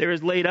 Henceforth, there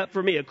is laid up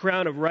for me a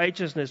crown of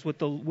righteousness, which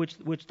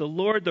the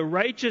Lord, the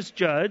righteous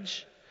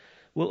judge,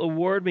 will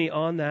award me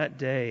on that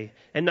day.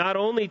 And not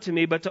only to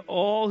me, but to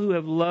all who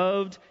have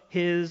loved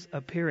his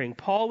appearing."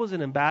 Paul was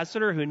an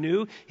ambassador who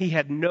knew he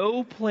had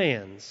no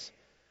plans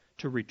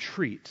to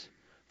retreat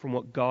from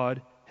what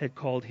God had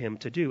called him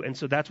to do. And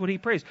so that's what he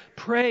prays.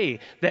 Pray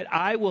that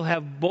I will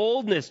have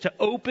boldness to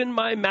open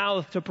my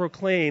mouth to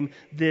proclaim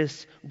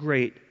this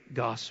great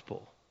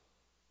gospel.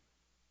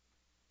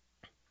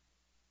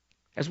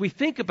 As we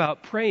think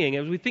about praying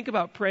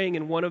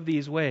in one of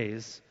these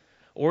ways,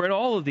 or in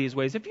all of these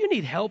ways, if you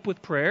need help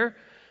with prayer,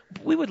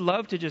 we would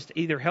love to just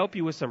either help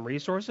you with some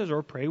resources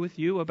or pray with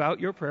you about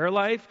your prayer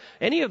life,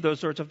 any of those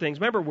sorts of things.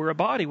 Remember, we're a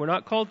body. We're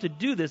not called to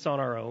do this on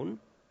our own.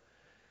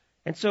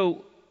 And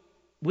so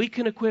we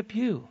can equip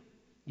you.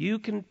 You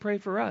can pray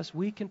for us.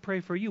 We can pray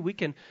for you. We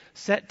can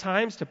set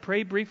times to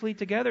pray briefly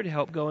together to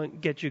help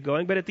get you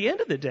going. But at the end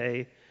of the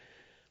day,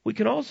 we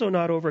can also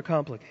not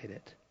overcomplicate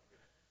it.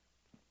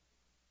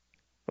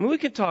 I mean, we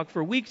could talk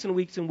for weeks and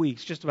weeks and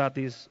weeks just about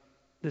this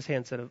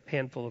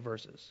handful of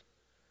verses.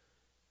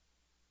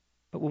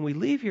 But when we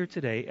leave here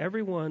today,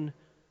 everyone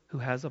who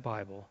has a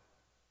Bible,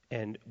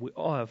 and we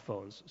all have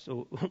phones,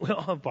 so we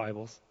all have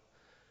Bibles,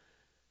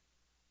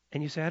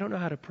 and you say, I don't know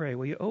how to pray.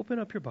 Well, you open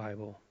up your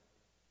Bible,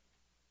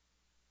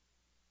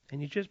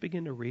 and you just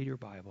begin to read your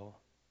Bible,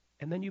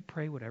 and then you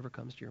pray whatever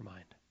comes to your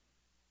mind.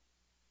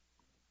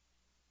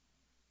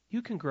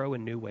 You can grow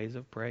in new ways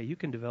of prayer. You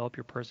can develop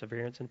your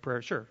perseverance in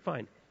prayer. Sure,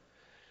 fine.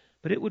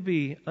 But it would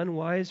be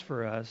unwise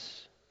for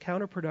us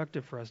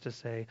counterproductive for us to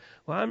say,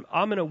 well,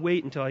 I'm going to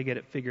wait until I get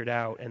it figured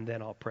out and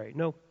then I'll pray.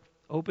 No,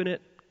 open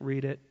it,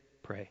 read it,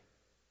 pray.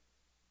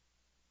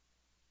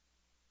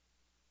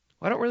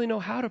 Well, I don't really know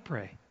how to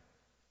pray.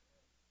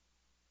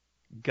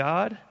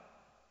 God,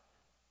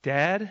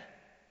 Dad,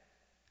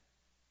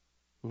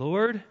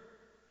 Lord,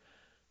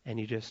 and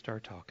you just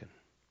start talking.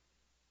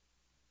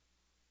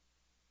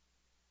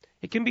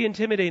 It can be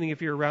intimidating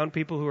if you're around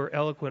people who are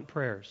eloquent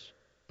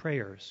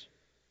prayers.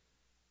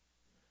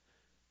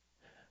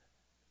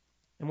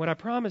 And what I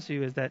promise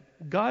you is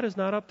that God is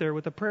not up there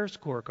with a prayer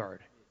scorecard.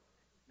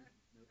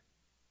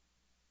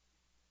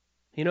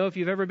 You know, if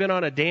you've ever been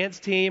on a dance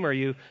team or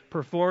you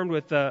performed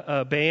with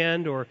a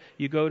band or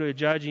you go to a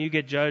judge and you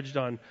get judged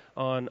on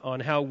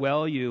how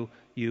well you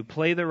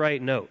play the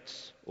right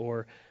notes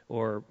or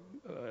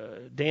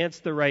dance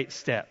the right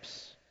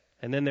steps.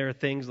 And then there are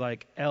things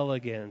like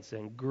elegance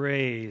and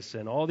grace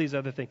and all these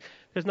other things.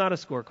 There's not a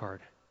scorecard.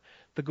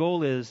 The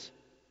goal is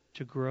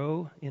to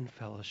grow in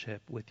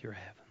fellowship with your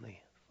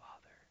Heavenly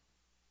Father.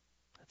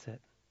 That's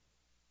it.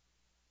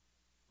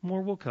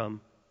 More will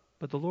come,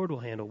 but the Lord will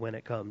handle when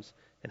it comes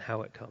and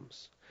how it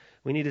comes.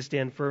 We need to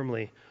stand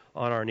firmly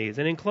on our knees.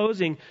 And in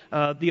closing,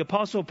 the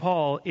Apostle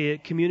Paul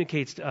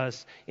communicates to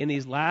us in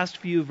these last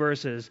few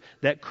verses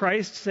that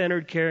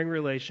Christ-centered caring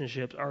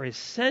relationships are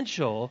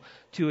essential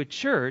to a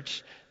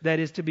church that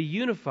is to be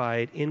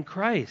unified in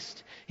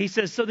Christ. He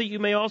says, so that you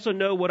may also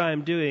know what I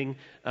am doing,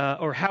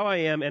 or how I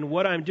am and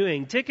what I'm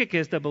doing.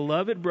 Tychicus, the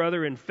beloved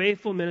brother and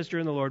faithful minister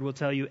in the Lord, will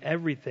tell you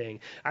everything.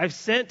 I've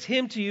sent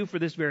him to you for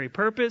this very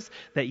purpose,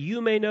 that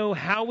you may know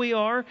how we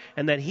are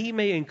and that he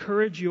may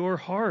encourage your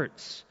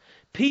hearts.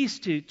 Peace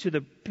be to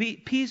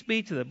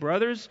the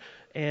brothers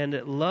and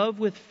love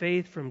with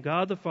faith from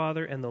God the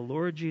Father and the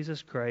Lord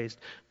Jesus Christ.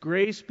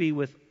 Grace be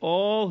with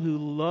all who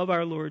love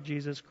our Lord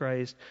Jesus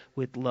Christ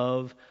with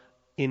love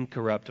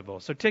incorruptible.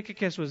 So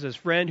Tychicus was his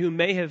friend who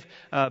may have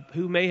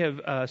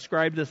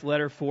scribed this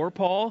letter for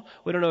Paul.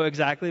 We don't know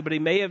exactly, but he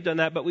may have done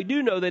that. But we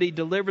do know that he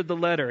delivered the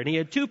letter, and he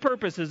had two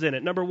purposes in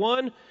it. Number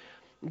one,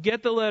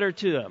 get the letter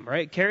to them,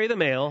 right? Carry the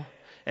mail.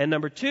 And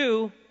number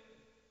two,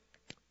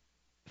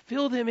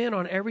 fill them in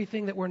on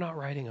everything that we're not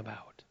writing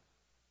about.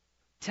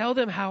 Tell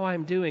them how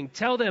I'm doing.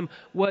 Tell them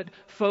what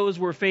foes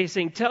we're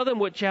facing. Tell them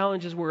what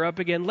challenges we're up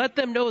against. Let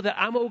them know that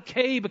I'm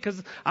okay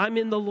because I'm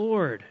in the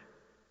Lord.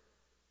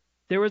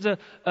 There was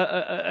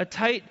a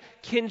tight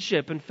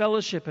kinship and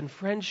fellowship and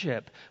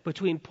friendship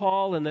between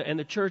Paul and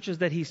the churches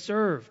that he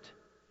served.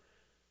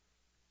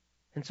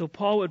 And so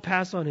Paul would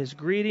pass on his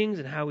greetings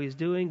and how he's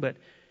doing, but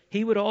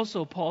he would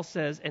also, Paul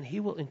says, and he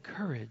will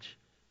encourage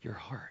your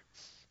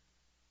hearts.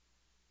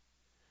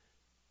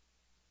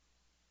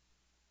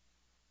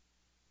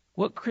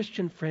 What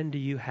Christian friend do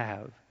you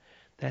have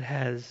that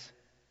has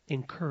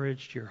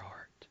encouraged your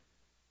heart?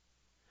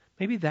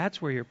 Maybe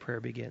that's where your prayer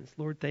begins.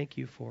 Lord, thank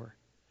you for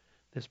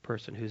this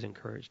person who's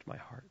encouraged my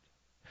heart.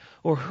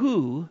 Or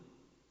whose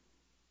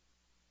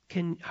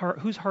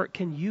heart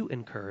can you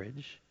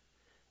encourage,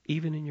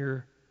 even in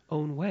your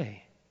own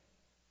way?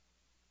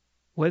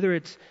 Whether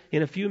it's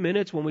in a few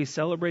minutes when we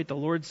celebrate the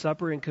Lord's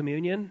Supper and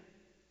communion,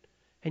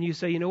 and you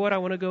say, you know what, I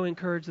want to go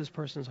encourage this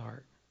person's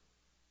heart.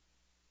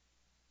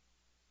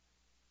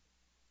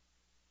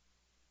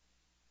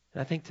 And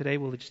I think today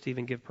we'll just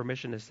even give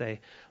permission to say,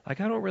 I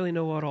don't really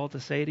know what all to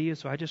say to you,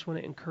 so I just want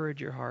to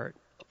encourage your heart.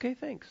 Okay,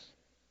 thanks.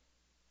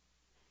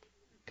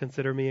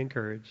 Consider me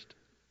encouraged.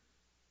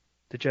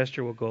 The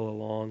gesture will go a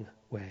long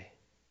way.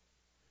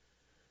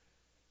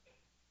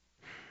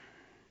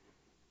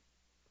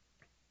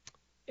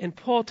 And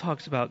Paul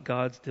talks about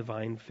God's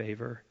divine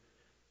favor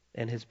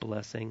and his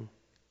blessing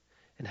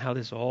and how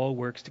this all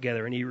works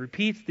together. And he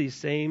repeats these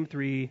same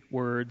three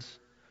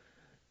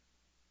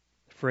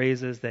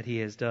phrases that he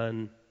has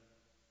done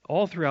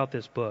all throughout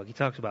this book. He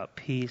talks about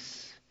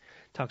peace,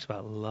 talks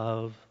about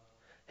love,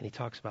 and he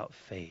talks about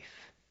faith.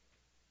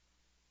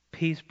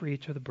 Peace be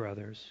to the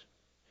brothers,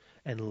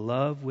 and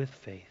love with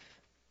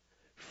faith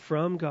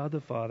from God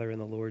the Father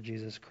and the Lord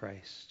Jesus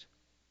Christ.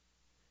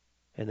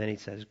 And then he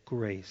says,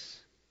 grace,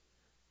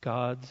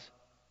 God's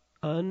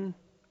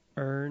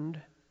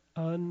unearned,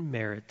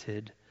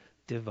 unmerited,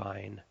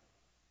 divine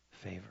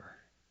favor,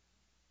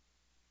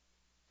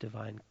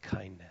 divine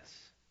kindness.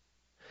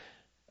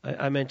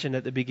 I mentioned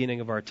at the beginning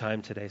of our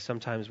time today,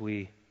 sometimes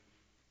we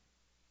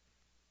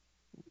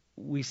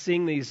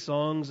sing these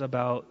songs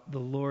about the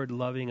Lord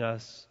loving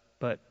us,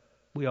 but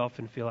we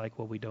often feel like,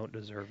 well, we don't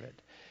deserve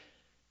it.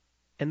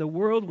 And the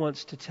world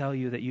wants to tell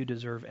you that you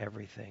deserve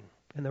everything.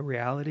 And the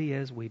reality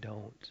is we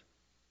don't.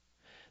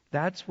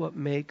 That's what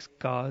makes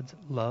God's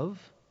love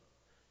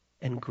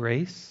and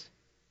grace,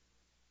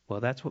 well,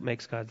 that's what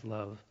makes God's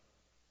love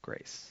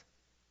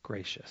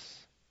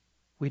gracious.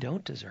 We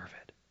don't deserve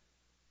it.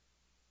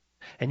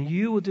 And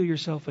you will do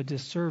yourself a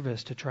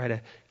disservice to try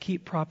to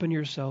keep propping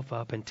yourself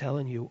up and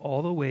telling you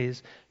all the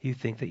ways you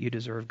think that you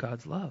deserve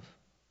God's love.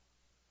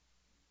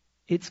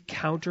 It's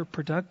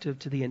counterproductive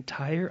to the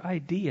entire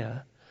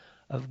idea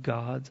of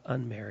God's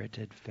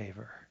unmerited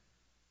favor.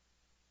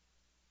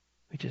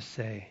 We just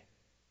say,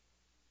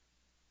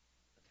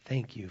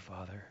 Thank you,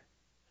 Father,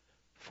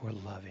 for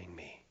loving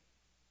me.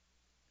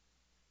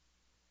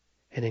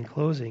 And in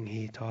closing,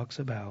 he talks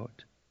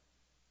about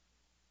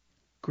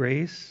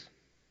grace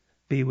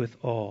be with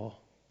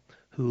all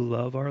who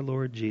love our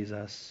Lord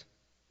Jesus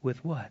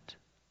with what?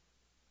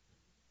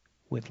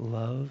 With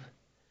love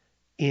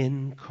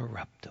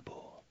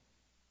incorruptible.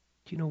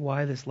 Do you know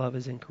why this love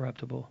is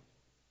incorruptible?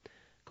 It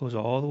goes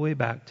all the way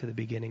back to the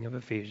beginning of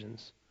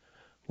Ephesians,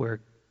 where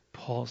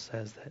Paul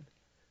says that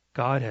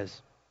God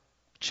has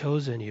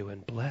chosen you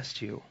and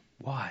blessed you.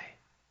 Why?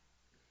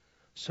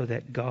 So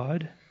that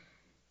God,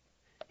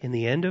 in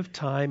the end of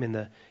time,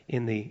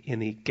 in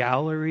the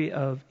gallery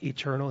of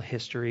eternal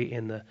history,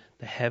 in the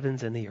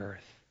heavens and the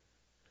earth,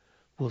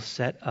 will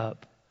set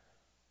up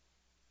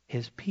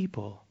his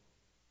people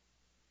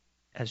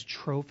as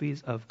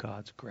trophies of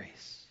God's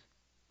grace.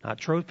 Not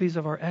trophies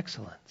of our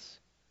excellence,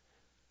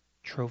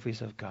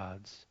 trophies of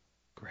God's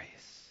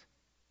grace.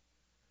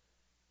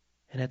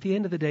 And at the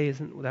end of the day,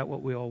 isn't that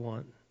what we all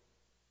want?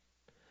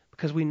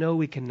 Because we know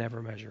we can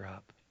never measure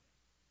up.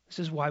 This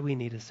is why we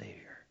need a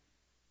Savior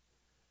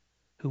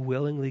who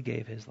willingly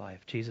gave his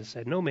life. Jesus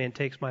said, "No man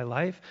takes my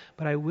life,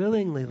 but I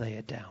willingly lay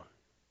it down."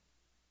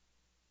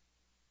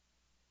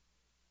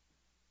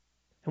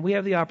 And we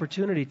have the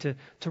opportunity to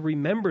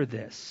remember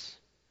this.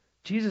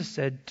 Jesus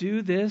said,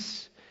 "Do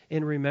this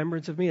in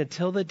remembrance of me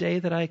until the day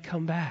that I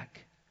come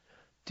back.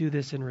 Do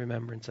this in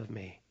remembrance of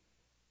me."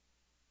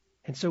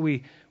 And so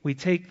we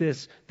take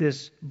this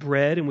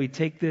bread and we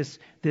take this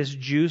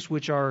juice,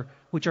 which are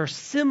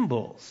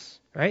symbols,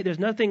 right? There's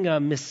nothing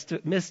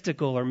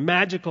mystical or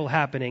magical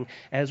happening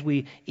as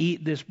we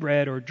eat this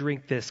bread or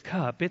drink this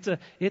cup. It's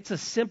a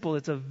symbol,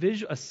 it's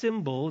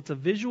a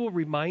visual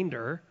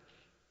reminder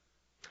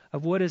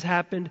of what has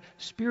happened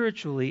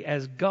spiritually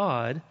as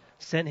God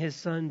sent his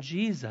son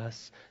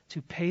Jesus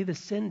to pay the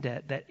sin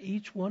debt that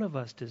each one of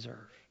us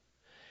deserve.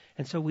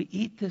 And so we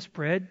eat this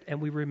bread and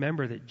we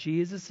remember that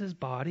Jesus'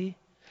 body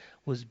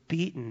was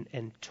beaten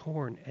and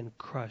torn and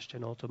crushed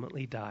and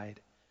ultimately died.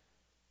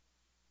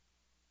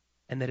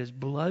 And that his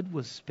blood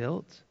was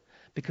spilt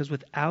because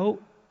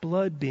without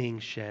blood being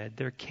shed,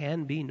 there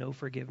can be no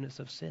forgiveness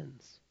of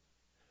sins.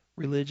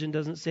 Religion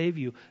doesn't save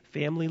you.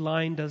 Family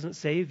line doesn't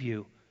save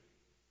you.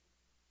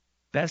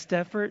 Best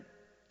effort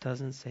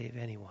doesn't save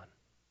anyone.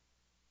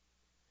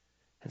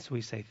 And so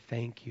we say,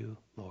 "Thank you,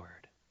 Lord."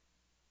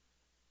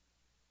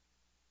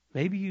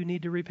 Maybe you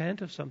need to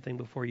repent of something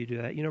before you do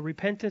that. You know,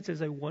 repentance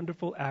is a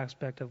wonderful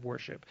aspect of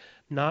worship,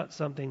 not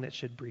something that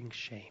should bring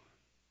shame.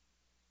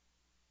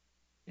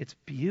 It's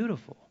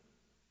beautiful,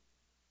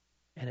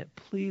 and it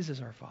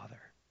pleases our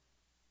Father.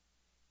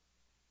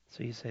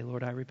 So you say,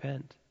 "Lord, I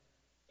repent.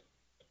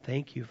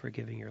 Thank you for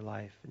giving your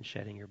life and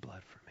shedding your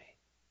blood for me."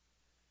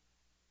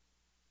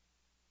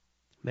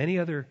 Many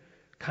other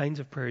kinds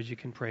of prayers you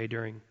can pray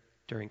during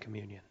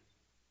communion.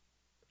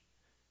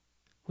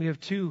 We have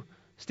 2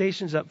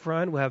 stations up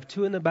front. We'll have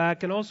 2 in the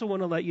back. And also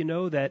want to let you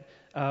know that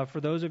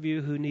for those of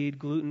you who need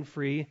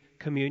gluten-free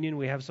communion,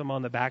 we have some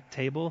on the back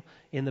table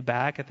in the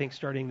back, I think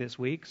starting this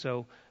week.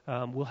 So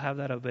we'll have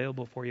that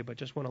available for you, but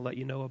just want to let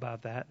you know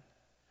about that.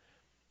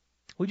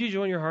 Would you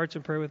join your hearts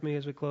in prayer with me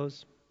as we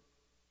close?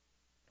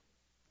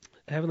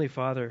 Heavenly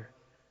Father,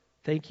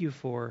 thank you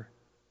for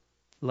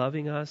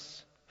loving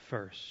us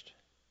first.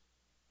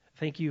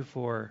 Thank you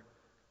for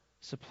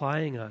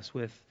supplying us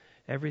with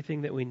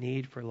everything that we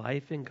need for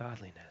life and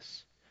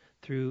godliness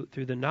through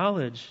the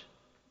knowledge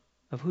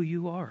of who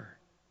you are.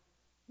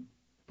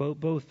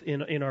 Both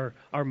in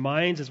our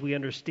minds as we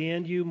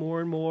understand you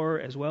more and more,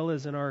 as well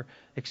as in our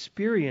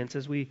experience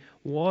as we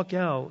walk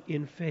out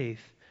in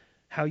faith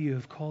how you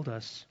have called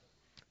us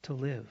to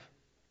live.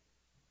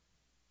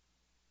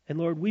 And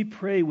Lord, we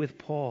pray with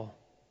Paul,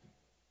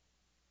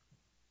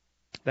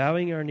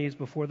 bowing our knees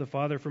before the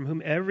Father, from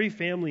whom every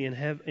family in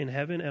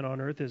heaven and on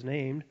earth is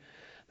named,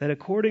 that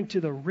according to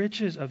the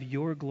riches of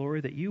your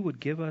glory, that you would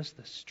give us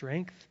the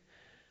strength,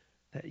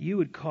 that you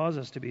would cause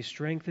us to be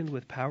strengthened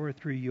with power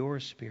through your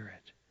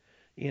Spirit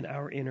in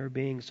our inner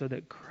being, so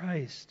that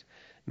Christ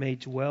may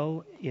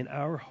dwell in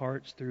our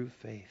hearts through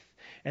faith.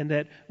 And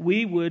that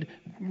we would,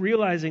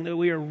 realizing that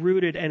we are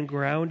rooted and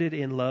grounded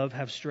in love,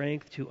 have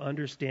strength to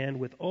understand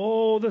with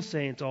all the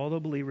saints, all the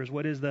believers,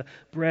 what is the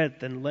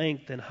breadth and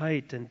length and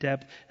height and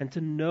depth, and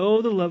to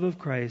know the love of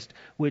Christ,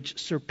 which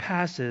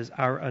surpasses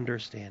our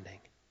understanding.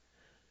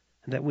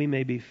 And that we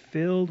may be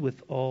filled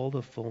with all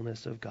the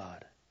fullness of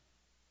God.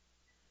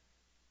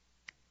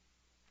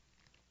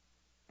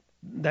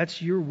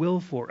 That's your will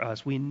for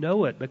us. We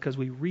know it because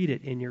we read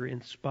it in your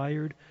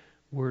inspired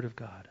Word of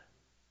God.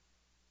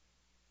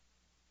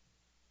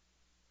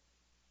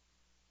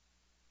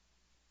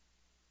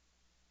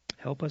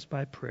 Help us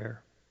by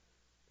prayer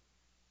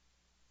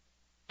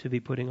to be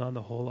putting on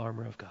the whole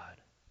armor of God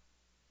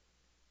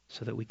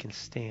so that we can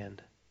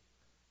stand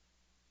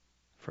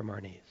from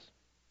our knees.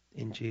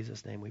 In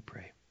Jesus' name we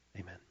pray.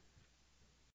 Amen.